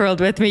success world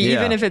with me,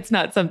 even if it's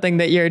not something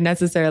that you're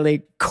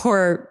necessarily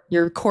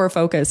your core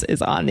focus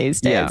is on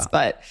these days.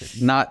 But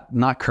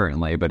not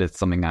currently, but it's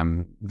something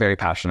I'm very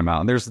passionate about.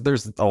 And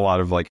there's a lot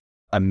of like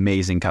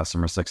amazing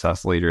customer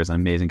success leaders and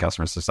amazing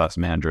customer success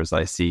managers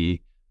that I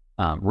see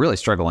really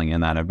struggling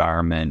in that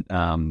environment,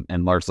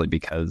 and largely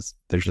because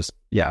there's just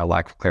a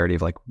lack of clarity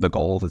of like the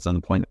goal that's on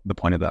the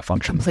point of that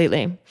function.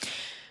 Completely.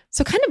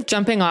 So kind of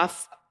jumping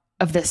off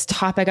of this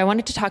topic, I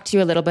wanted to talk to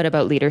you a little bit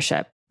about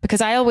leadership,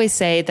 because I always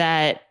say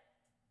that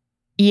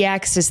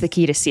EX is the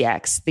key to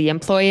CX. The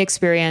employee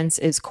experience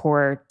is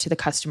core to the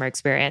customer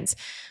experience.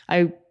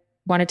 I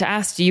wanted to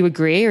ask, do you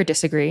agree or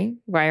disagree?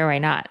 Why or why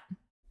not?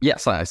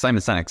 Yes, Simon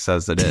Sinek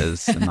says it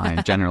is, and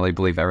I generally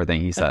believe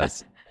everything he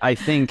says. I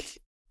think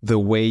the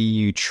way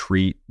you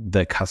treat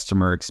the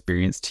customer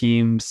experience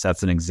team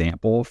sets an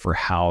example for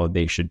how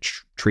they should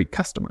treat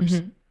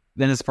customers.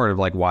 Then it's part of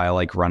like why I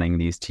like running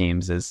these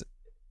teams is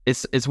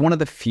it's one of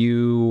the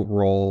few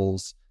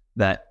roles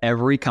that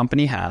every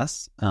company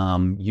has.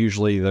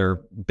 Usually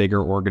they're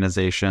bigger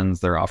organizations.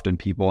 They're often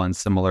people in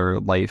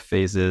similar life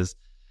phases.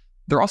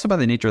 They're also, by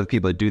the nature of the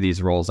people that do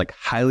these roles, like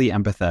highly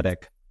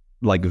empathetic,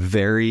 like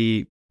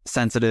very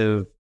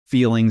sensitive,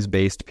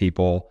 feelings-based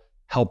people,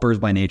 helpers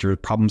by nature,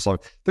 problem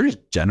solvers. They're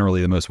just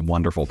generally the most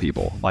wonderful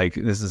people. Like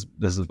this is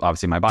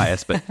obviously my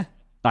bias, but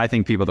I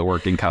think people that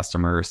work in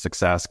customer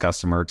success,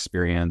 customer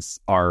experience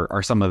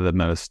are some of the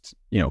most,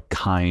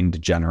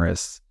 kind,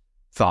 generous,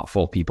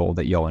 thoughtful people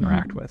that you'll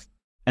interact with.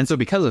 And so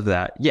because of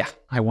that,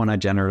 I want to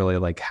generally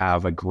like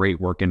have a great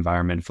work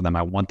environment for them.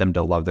 I want them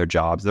to love their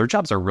jobs. Their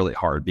jobs are really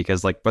hard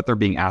because like what they're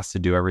being asked to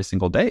do every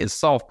single day is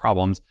solve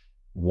problems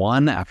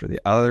one after the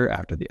other,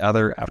 after the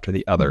other, after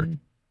the other.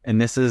 And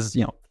this is,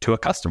 to a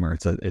customer,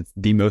 it's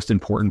the most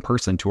important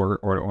person to our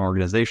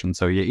organization.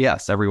 So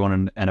yes,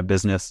 everyone in a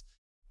business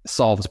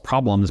solves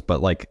problems,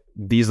 but like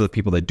these are the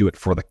people that do it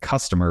for the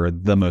customer,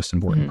 the most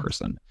important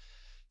person.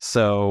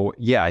 So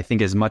I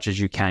think as much as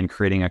you can,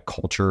 creating a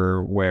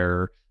culture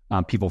where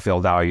people feel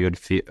valued,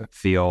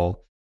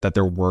 feel that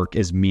their work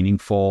is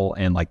meaningful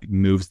and like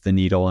moves the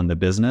needle in the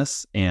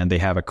business, and they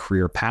have a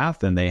career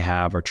path and they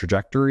have a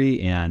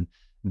trajectory and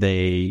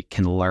they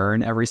can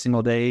learn every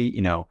single day,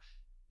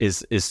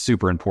 is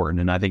super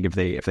important. And I think if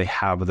they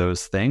have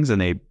those things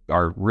and they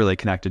are really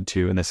connected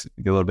to, and this a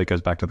little bit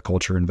goes back to the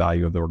culture and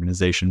value of the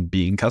organization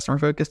being customer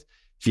focused,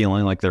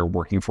 feeling like they're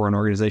working for an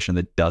organization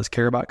that does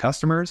care about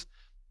customers,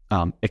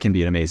 it can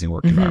be an amazing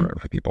work environment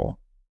for people.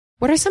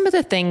 What are some of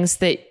the things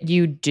that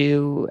you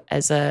do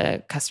as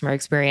a customer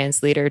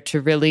experience leader to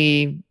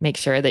really make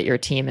sure that your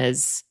team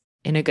is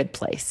in a good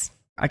place?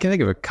 I can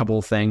think of a couple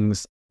of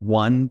things.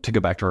 One, to go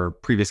back to our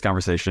previous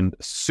conversation,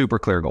 super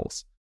clear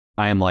goals.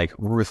 I am like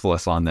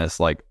ruthless on this.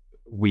 Like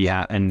we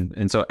have,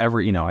 and so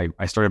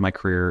I started my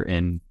career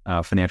in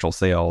financial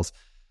sales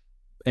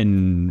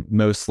and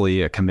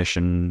mostly a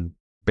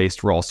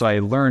commission-based role. So I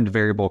learned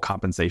variable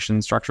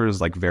compensation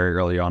structures like very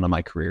early on in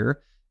my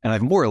career. And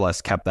I've more or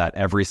less kept that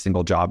every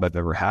single job I've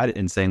ever had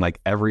in saying like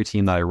every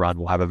team that I run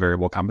will have a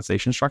variable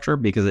compensation structure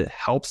because it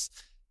helps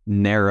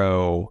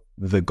narrow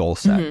the goal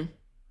set.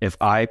 If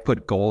I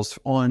put goals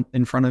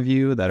in front of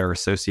you that are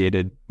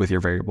associated with your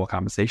variable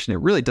compensation, it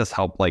really does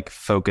help like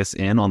focus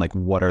in on like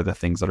what are the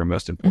things that are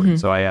most important.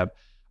 So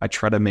I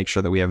try to make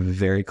sure that we have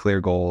very clear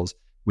goals.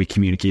 We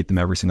communicate them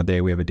every single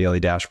day. We have a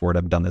daily dashboard.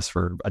 I've done this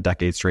for a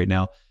decade straight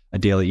now. A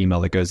daily email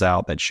that goes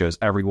out that shows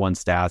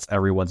everyone's stats,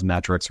 everyone's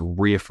metrics,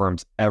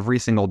 reaffirms every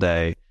single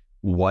day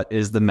what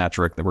is the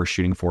metric that we're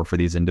shooting for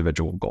these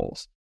individual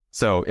goals.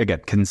 So again,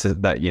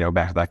 back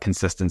to that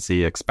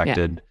consistency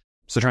expected. Yeah.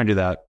 So trying to do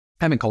that.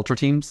 Having culture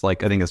teams,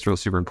 like I think it's really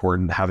super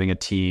important. Having a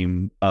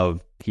team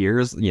of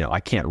peers, I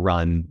can't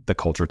run the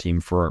culture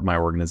team for my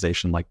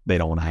organization. Like they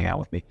don't want to hang out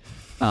with me.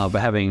 But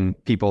having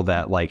people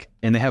that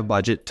and they have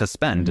budget to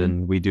spend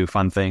and we do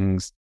fun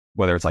things,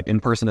 whether it's like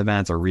in-person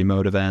events or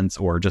remote events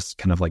or just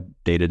kind of like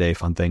day-to-day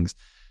fun things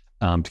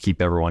to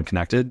keep everyone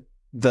connected.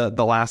 The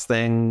last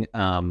thing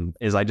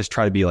is I just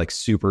try to be like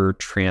super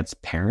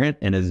transparent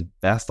and as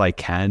best I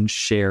can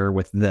share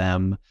with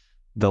them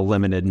the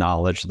limited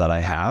knowledge that I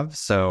have.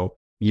 So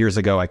years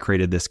ago, I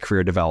created this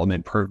career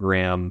development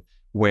program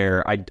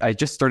where I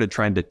just started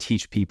trying to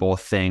teach people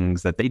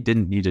things that they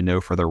didn't need to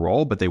know for their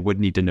role, but they would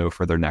need to know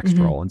for their next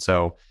role. And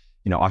so,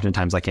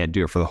 oftentimes I can't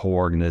do it for the whole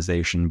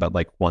organization, but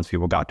like once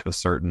people got to a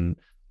certain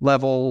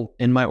level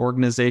in my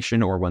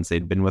organization or once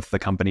they'd been with the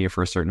company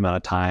for a certain amount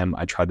of time,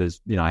 I tried to,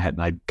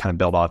 I kind of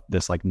built out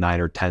this like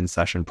 9 or 10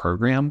 session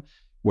program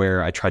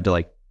where I tried to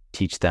like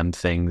teach them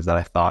things that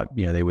I thought,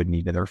 they would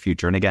need in their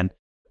future. And again,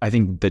 I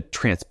think the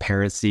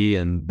transparency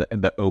and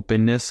the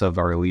openness of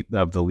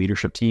the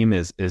leadership team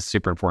is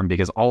super important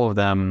because all of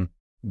them,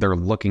 they're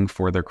looking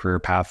for their career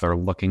path, they're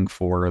looking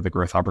for the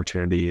growth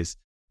opportunities,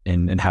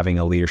 and having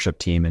a leadership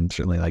team and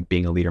certainly like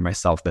being a leader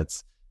myself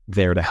that's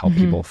there to help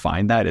people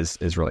find that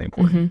is really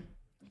important.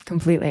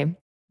 Completely.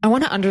 I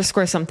want to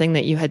underscore something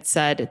that you had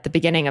said at the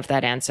beginning of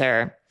that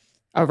answer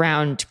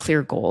around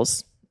clear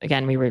goals.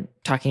 Again, we were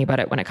talking about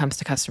it when it comes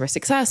to customer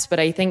success, but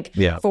I think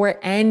for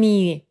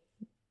any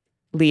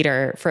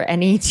leader, for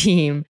any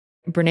team,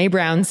 Brene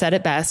Brown said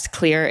it best,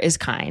 clear is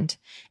kind.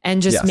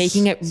 And just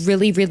making it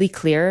really, really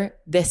clear,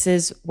 this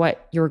is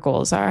what your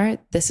goals are.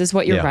 This is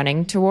what you're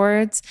running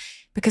towards.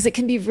 Because it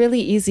can be really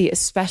easy,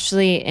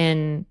 especially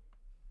in,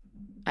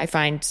 I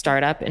find,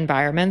 startup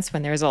environments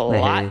when there's a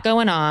lot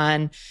going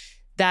on,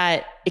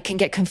 that it can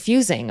get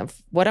confusing of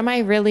what am I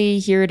really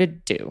here to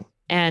do?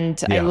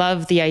 And I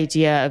love the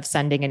idea of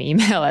sending an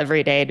email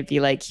every day to be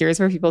like, here's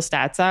where people's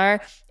stats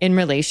are in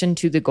relation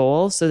to the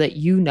goal so that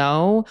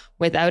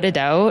without a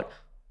doubt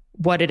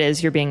what it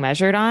is you're being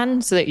measured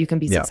on so that you can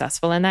be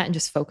successful in that and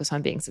just focus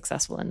on being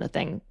successful in the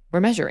thing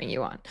we're measuring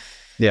you on.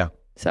 Yeah.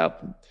 So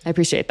I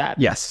appreciate that.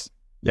 Yes.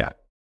 Yeah.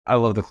 I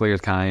love the clear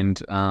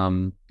kind.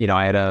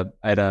 I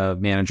had a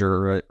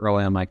manager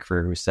early on in my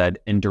career who said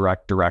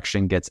indirect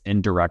direction gets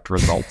indirect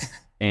results.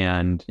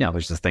 And,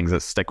 there's just things that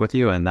stick with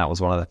you. And that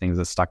was one of the things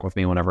that stuck with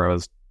me whenever I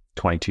was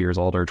 22 years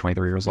old or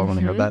 23 years old when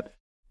I heard that.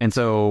 And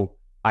so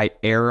I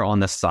err on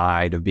the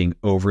side of being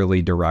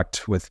overly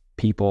direct with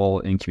people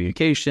in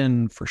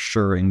communication, for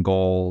sure, in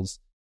goals.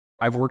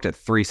 I've worked at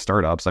 3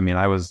 startups. I mean,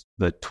 I was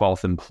the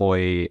 12th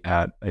employee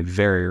at a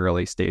very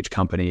early stage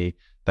company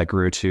that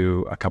grew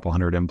to a couple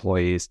hundred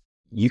employees.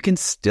 You can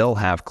still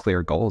have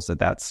clear goals at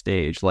that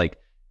stage. Like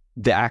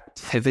the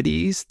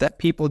activities that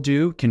people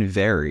do can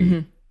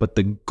vary, but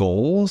the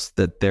goals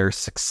that their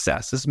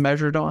success is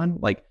measured on,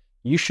 like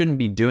you shouldn't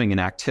be doing an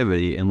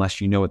activity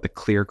unless you know what the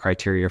clear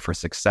criteria for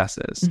success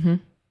is.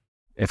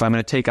 If I'm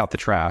going to take out the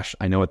trash,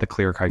 I know what the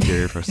clear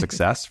criteria for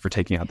success for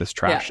taking out this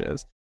trash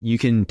is. You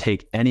can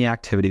take any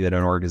activity that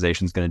an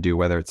organization is going to do,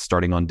 whether it's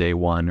starting on day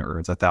 1 or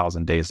it's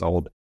 1,000 days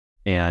old,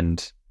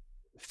 and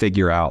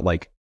figure out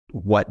like,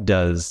 what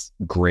does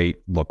great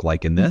look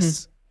like in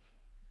this?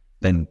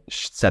 Then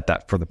set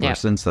that for the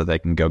person so they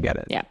can go get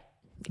it. Yeah,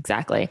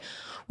 exactly.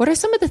 What are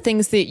some of the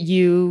things that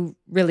you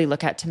really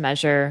look at to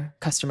measure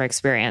customer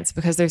experience?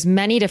 Because there's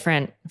many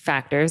different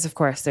factors. Of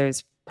course,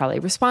 there's probably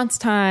response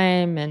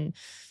time and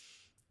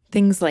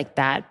things like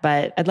that.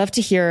 But I'd love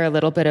to hear a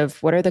little bit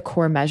of what are the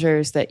core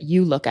measures that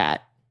you look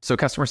at So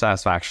customer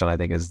satisfaction, I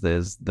think, is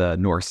the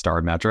North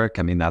Star metric.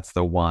 I mean, that's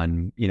the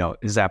one,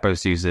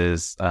 Zappos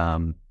uses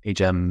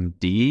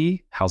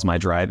HMD, how's my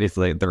drive? It's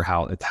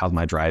how's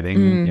my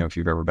driving. If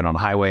you've ever been on the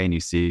highway and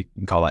you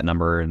can call that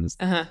number and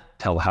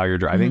tell how you're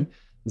driving.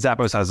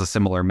 Zappos has a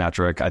similar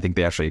metric. I think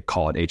they actually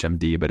call it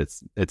HMD, but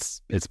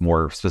it's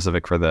more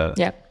specific for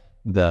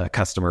the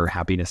customer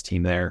happiness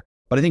team there.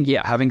 But I think,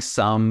 having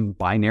some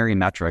binary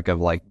metric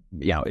of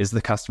is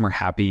the customer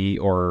happy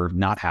or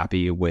not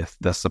happy with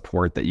the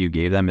support that you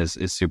gave them is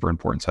super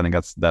important. So I think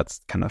that's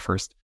kind of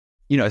first.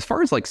 As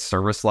far as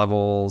service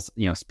levels,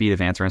 speed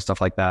of answer and stuff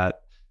like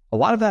that, a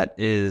lot of that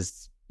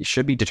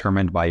should be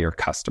determined by your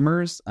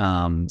customers.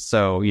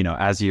 So,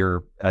 as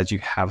you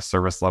have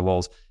service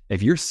levels,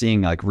 if you're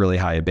seeing really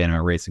high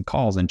abandonment rates in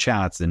calls and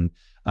chats and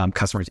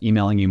customers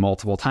emailing you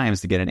multiple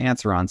times to get an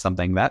answer on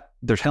something that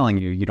they're telling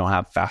you don't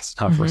have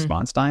fast enough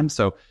response time.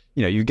 So,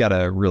 you've got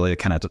to really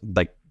kind of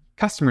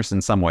customers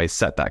in some ways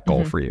set that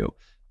goal for you.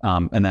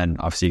 And then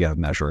obviously you got to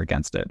measure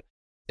against it.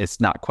 It's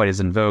not quite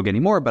as in vogue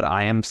anymore, but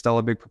I am still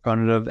a big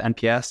proponent of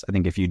NPS. I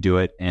think if you do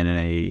it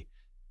in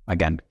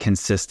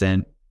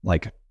consistent,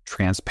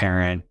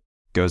 transparent,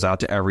 goes out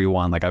to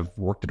everyone. I've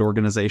worked at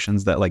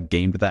organizations that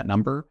gamed that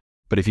number,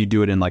 but if you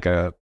do it in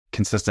a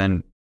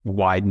consistent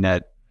wide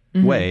net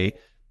way,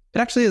 it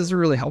actually is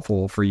really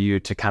helpful for you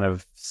to kind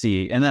of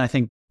see. And then I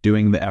think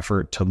doing the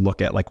effort to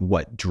look at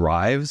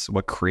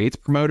what creates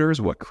promoters,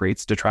 what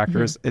creates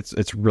detractors,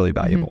 it's really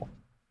valuable.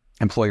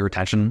 Employee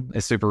retention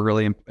is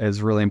really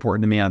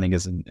important to me. I think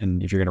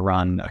and if you're going to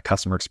run a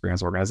customer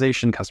experience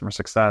organization, customer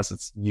success,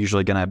 it's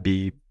usually going to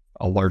be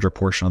a larger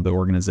portion of the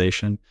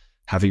organization.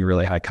 Having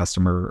really high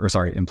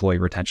employee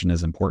retention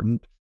is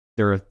important.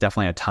 There are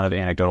definitely a ton of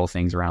anecdotal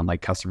things around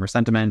customer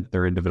sentiment.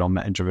 There are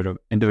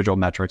individual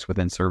metrics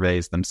within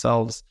surveys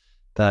themselves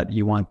that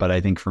you want. But I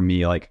think for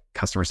me,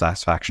 customer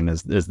satisfaction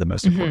is the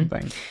most important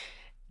thing.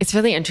 It's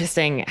really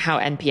interesting how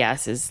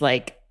NPS is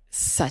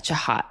such a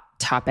hot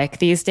topic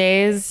these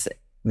days.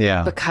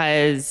 Yeah.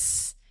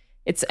 Because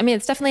it's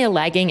definitely a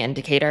lagging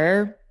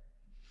indicator.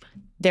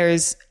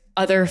 There's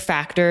other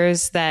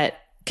factors that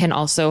can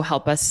also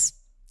help us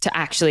to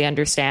actually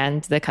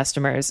understand the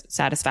customer's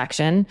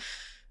satisfaction.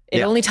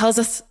 It only tells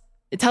us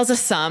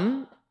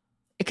some.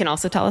 It can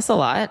also tell us a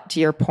lot, to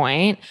your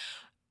point.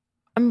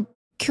 I'm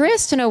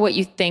curious to know what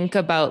you think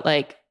about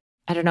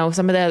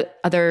some of the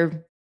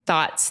other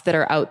thoughts that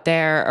are out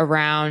there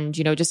around,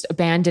 just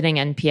abandoning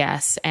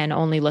NPS and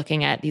only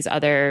looking at these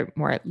other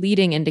more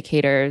leading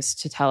indicators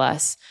to tell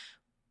us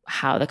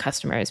how the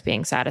customer is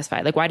being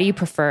satisfied. Why do you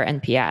prefer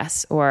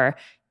NPS, or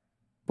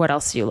what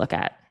else do you look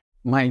at?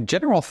 My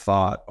general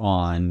thought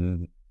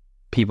on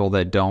people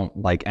that don't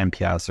like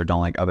NPS or don't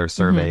like other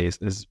surveys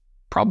is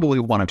probably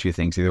one of two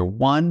things. Either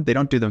one, they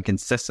don't do them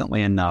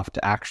consistently enough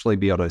to actually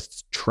be able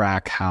to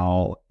track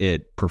how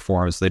it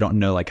performs. They don't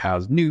know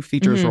how new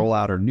features roll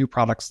out or new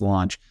products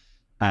launch,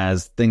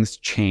 as things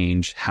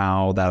change,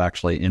 how that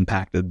actually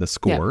impacted the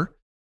score.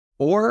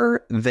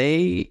 Or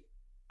they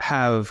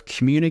have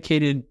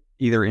communicated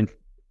either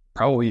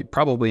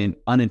probably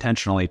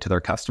unintentionally to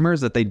their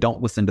customers that they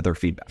don't listen to their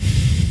feedback.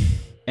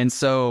 And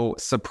so,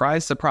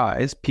 surprise,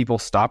 surprise, people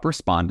stop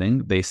responding.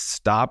 They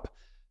stop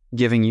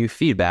giving you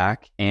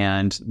feedback.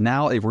 And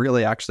now it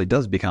really actually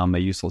does become a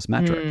useless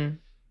metric.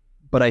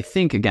 But I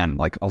think, again,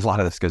 a lot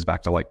of this goes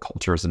back to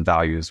cultures and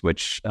values,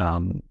 which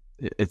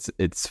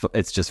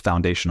it's just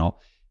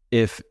foundational.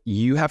 If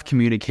you have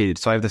communicated,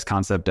 so I have this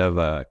concept of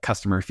a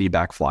customer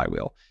feedback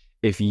flywheel.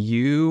 If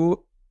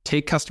you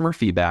take customer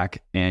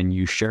feedback and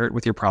you share it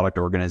with your product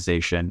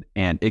organization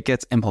and it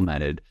gets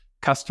implemented,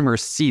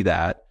 customers see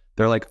that.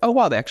 They're like, oh,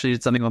 wow, they actually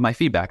did something with my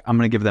feedback. I'm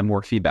going to give them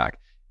more feedback.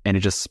 And it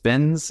just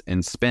spins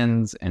and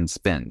spins and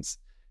spins.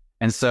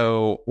 And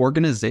so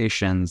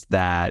organizations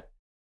that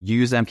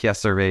use NPS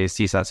surveys,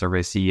 CSAT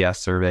surveys, CES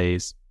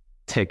surveys,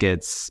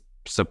 tickets,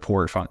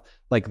 support fund,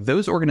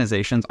 those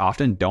organizations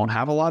often don't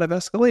have a lot of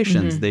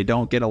escalations. They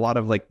don't get a lot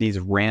of these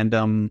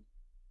random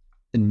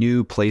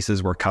new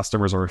places where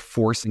customers are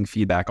forcing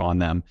feedback on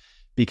them,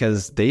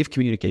 because they've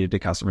communicated to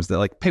customers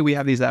that hey, we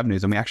have these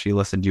avenues and we actually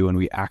listen to you and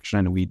we action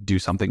and we do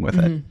something with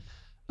it.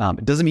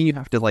 It doesn't mean you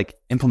have to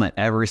implement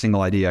every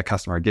single idea a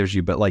customer gives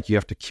you, but you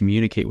have to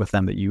communicate with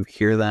them that you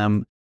hear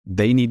them.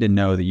 They need to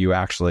know that you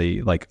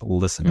actually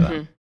listen to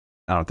them.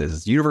 I don't know if this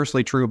is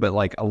universally true, but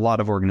a lot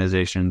of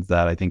organizations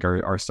that I think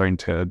are starting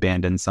to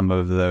abandon some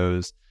of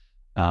those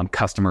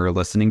customer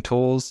listening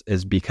tools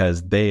is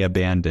because they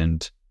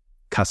abandoned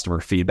customer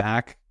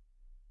feedback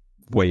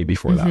way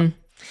before that.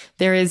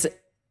 There is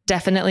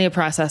definitely a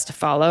process to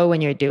follow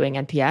when you're doing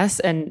NPS,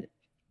 and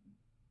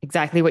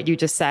exactly what you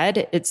just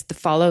said, it's the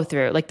follow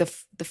through,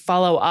 the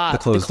follow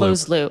up, the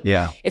closed loop.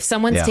 Yeah. If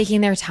someone's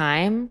taking their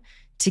time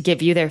to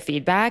give you their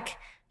feedback,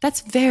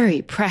 that's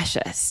very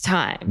precious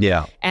time.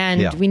 Yeah.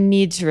 And we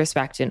need to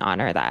respect and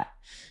honor that.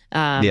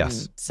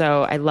 Yes.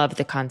 So I love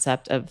the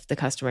concept of the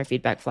customer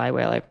feedback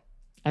flywheel.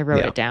 I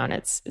wrote it down.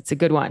 It's a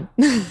good one.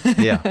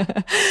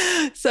 Yeah.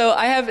 So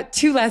I have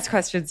two last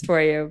questions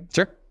for you.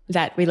 Sure.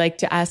 That we like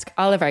to ask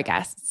all of our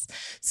guests.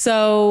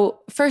 So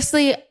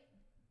firstly,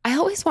 I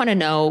always want to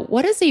know,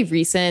 what is a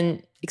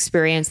recent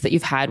experience that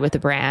you've had with a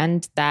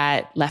brand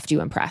that left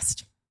you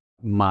impressed?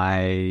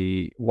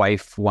 My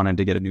wife wanted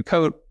to get a new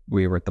coat.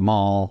 We were at the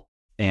mall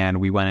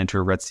and we went into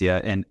Aritzia,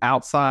 and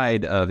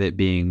outside of it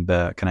being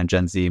the kind of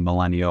Gen Z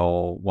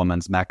millennial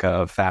woman's mecca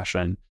of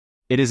fashion,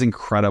 it is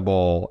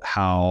incredible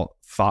how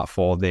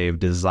thoughtful they've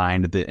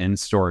designed the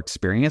in-store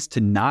experience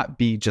to not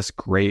be just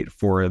great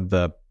for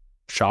the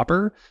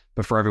shopper,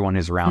 but for everyone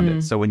who's around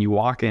it. So when I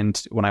walked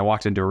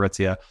into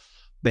Aritzia,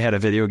 they had a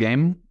video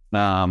game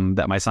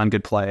that my son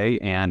could play,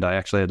 and I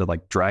actually had to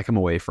like drag him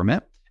away from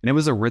it. And it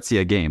was a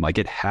Aritzia game. Like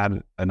it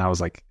had, and I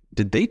was like,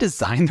 did they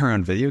design their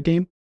own video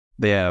game?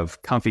 They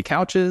have comfy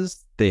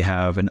couches. They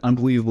have an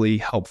unbelievably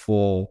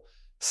helpful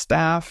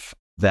staff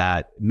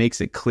that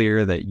makes it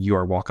clear that you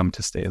are welcome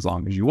to stay as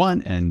long as you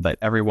want and that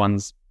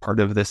everyone's part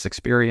of this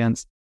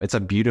experience. It's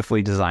a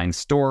beautifully designed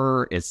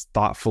store. It's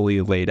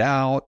thoughtfully laid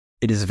out.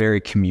 It is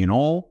very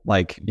communal.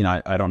 Like, you know,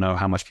 I don't know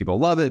how much people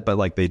love it, but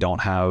like they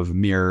don't have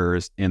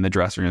mirrors in the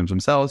dressing rooms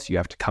themselves. You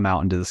have to come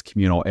out into this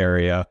communal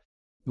area.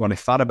 When I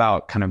thought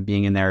about kind of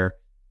being in there,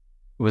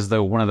 it was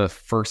one of the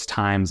first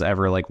times I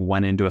ever like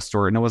went into a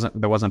store, and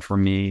that wasn't for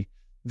me,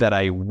 that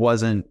I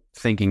wasn't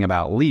thinking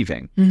about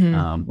leaving.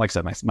 Like I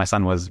said, my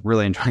son was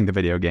really enjoying the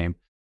video game.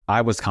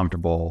 I was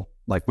comfortable.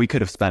 Like we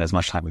could have spent as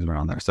much time as we were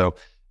on there. So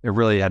it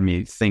really had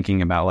me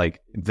thinking about like,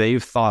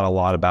 they've thought a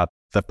lot about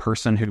the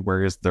person who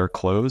wears their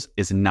clothes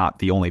is not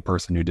the only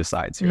person who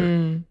decides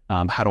here.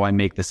 How do I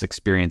make this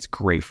experience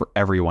great for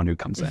everyone who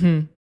comes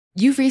in?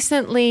 You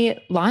recently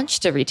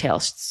launched a retail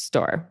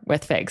store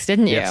with Figs,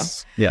 didn't you?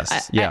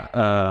 Yes.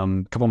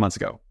 A couple months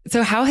ago.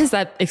 So how has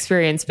that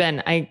experience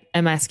been? I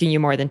am asking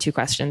you more than two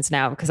questions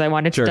now because I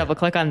wanted to double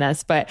click on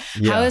this, but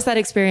how has that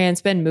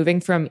experience been moving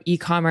from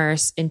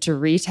e-commerce into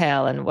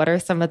retail? And what are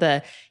some of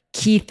the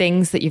key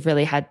things that you've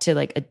really had to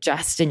like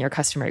adjust in your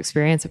customer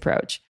experience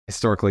approach?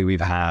 Historically,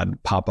 we've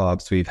had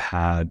pop-ups, we've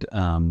had,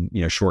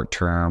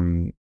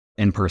 short-term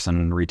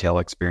in-person retail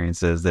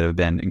experiences that have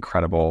been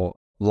incredible.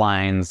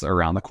 Lines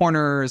around the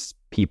corners,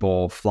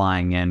 people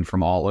flying in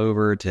from all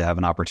over to have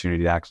an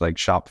opportunity to actually like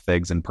shop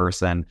Figs in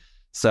person.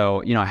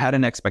 So, you know, I had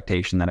an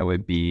expectation that it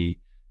would be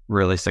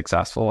really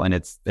successful, and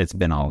it's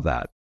been all of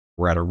that.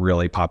 We're at a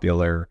really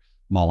popular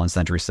mall in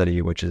Century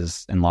City, which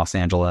is in Los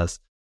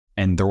Angeles,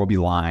 and there will be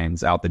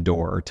lines out the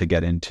door to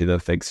get into the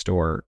Figs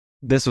store.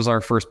 This was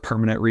our first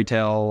permanent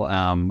retail.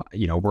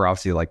 We're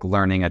obviously like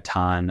learning a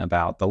ton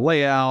about the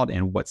layout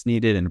and what's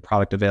needed and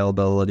product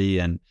availability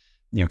and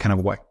kind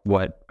of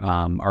what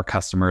our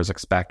customers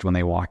expect when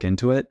they walk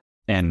into it.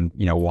 And,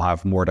 we'll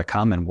have more to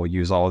come, and we'll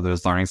use all of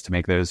those learnings to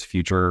make those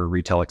future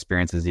retail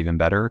experiences even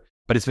better.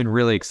 But it's been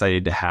really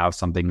exciting to have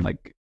something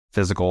like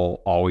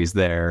physical always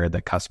there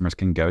that customers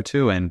can go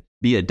to and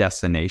be a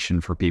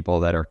destination for people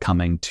that are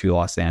coming to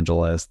Los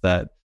Angeles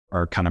that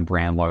are kind of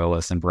brand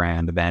loyalists and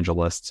brand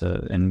evangelists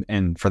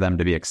and for them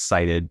to be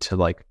excited to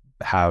like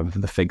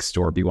have the Fig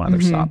store be one of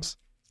their stops.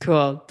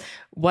 Cool.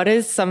 What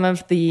is some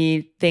of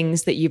the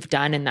things that you've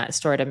done in that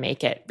store to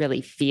make it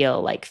really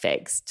feel like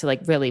Figs, to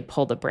like really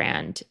pull the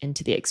brand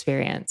into the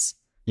experience?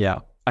 Yeah,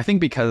 I think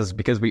because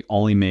we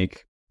only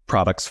make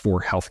products for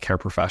healthcare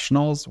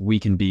professionals, we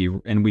can be,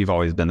 and we've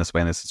always been this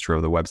way, and this is true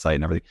of the website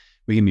and everything,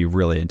 we can be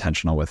really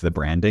intentional with the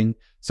branding.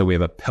 So we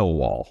have a pill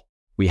wall.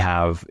 We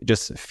have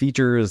just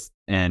features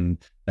and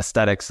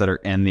aesthetics that are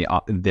in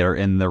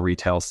the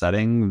retail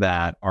setting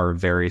that are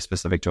very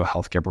specific to a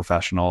healthcare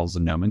professional's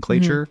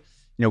nomenclature.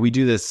 We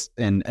do this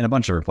in a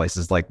bunch of other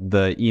places. Like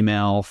the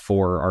email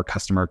for our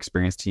customer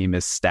experience team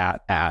is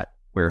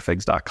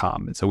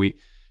stat@wearfigs.com. And so we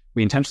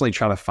intentionally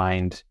try to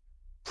find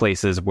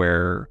places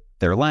where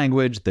their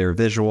language, their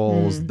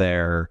visuals,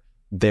 their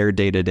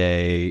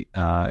day-to-day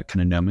kind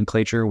of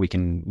nomenclature we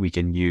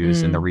can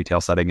use in the retail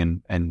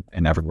setting and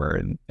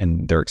everywhere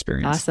in their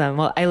experience. Awesome.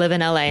 Well, I live in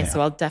LA, so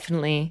I'll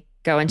definitely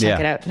go and check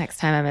it out next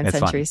time I'm in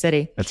Century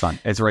City. It's fun.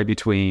 It's right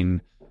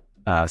between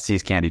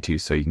See's Candy too,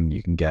 so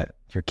you can get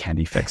your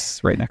candy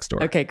fix right next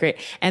door. Okay, great.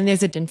 And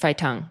there's a Din Fai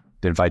Tung.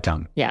 Din Fai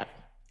Tung. Yeah.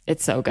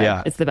 It's so good.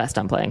 Yeah. It's the best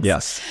dumplings.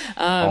 Yes.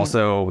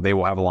 Also, they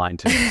will have a line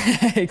too.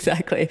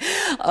 Exactly.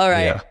 All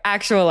right. Yeah.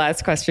 Actual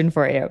last question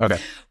for you. Okay.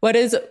 What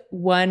is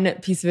one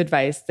piece of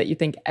advice that you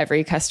think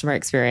every customer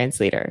experience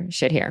leader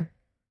should hear?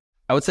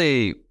 I would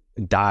say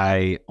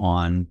die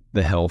on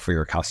the hill for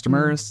your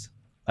customers.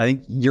 I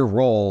think your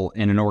role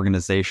in an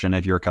organization,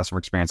 if you're a customer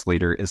experience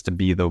leader, is to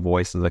be the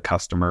voice of the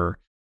customer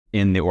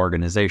in the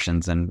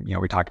organizations. And,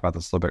 we talked about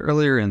this a little bit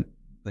earlier, and,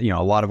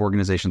 a lot of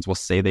organizations will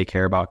say they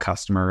care about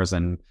customers,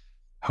 and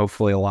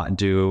hopefully a lot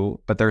do,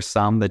 but there's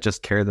some that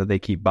just care that they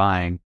keep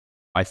buying.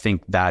 I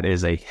think that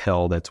is a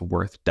hill that's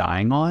worth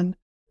dying on.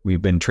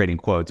 We've been trading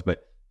quotes,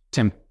 but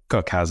Tim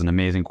Cook has an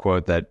amazing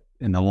quote that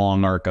in the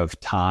long arc of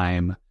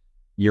time,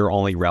 you're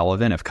only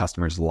relevant if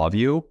customers love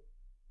you.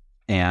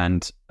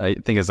 And I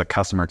think as a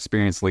customer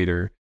experience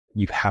leader,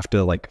 you have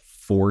to like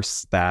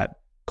force that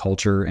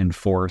culture and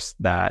force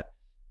that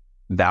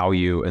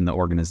value in the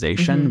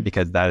organization,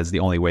 because that is the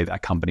only way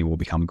that company will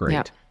become great.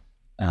 Yep.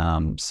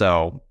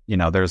 So,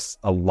 there's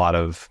a lot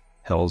of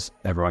hills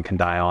everyone can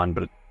die on,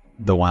 but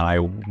the one I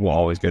will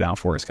always go down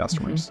for is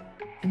customers. Mm-hmm.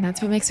 And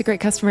that's what makes a great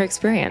customer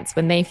experience.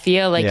 When they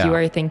feel like you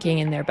are thinking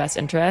in their best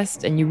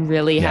interest and you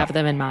really have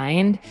them in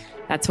mind,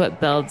 that's what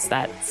builds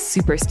that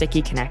super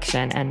sticky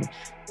connection, and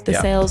the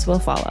sales will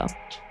follow.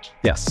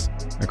 Yes,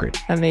 agreed.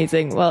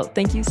 Amazing. Well,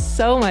 thank you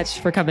so much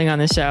for coming on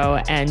the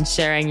show and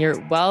sharing your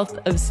wealth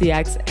of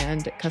CX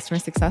and customer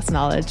success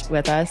knowledge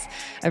with us.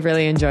 I've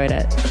really enjoyed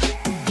it.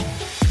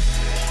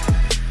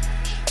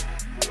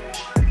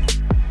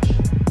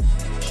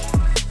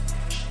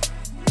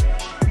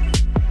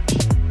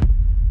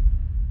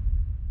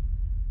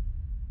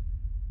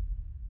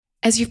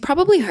 As you've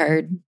probably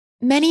heard,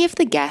 many of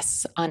the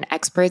guests on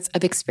Experts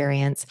of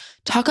Experience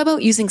talk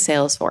about using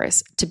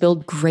Salesforce to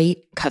build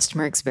great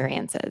customer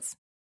experiences.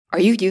 Are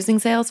you using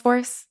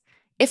Salesforce?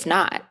 If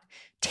not,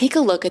 take a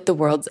look at the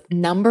world's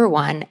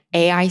 #1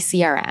 AI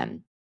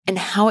CRM and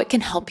how it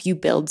can help you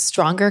build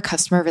stronger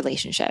customer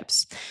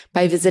relationships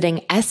by visiting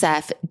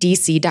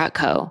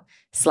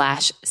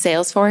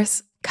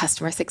sfdc.co/Salesforce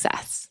Customer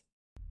Success.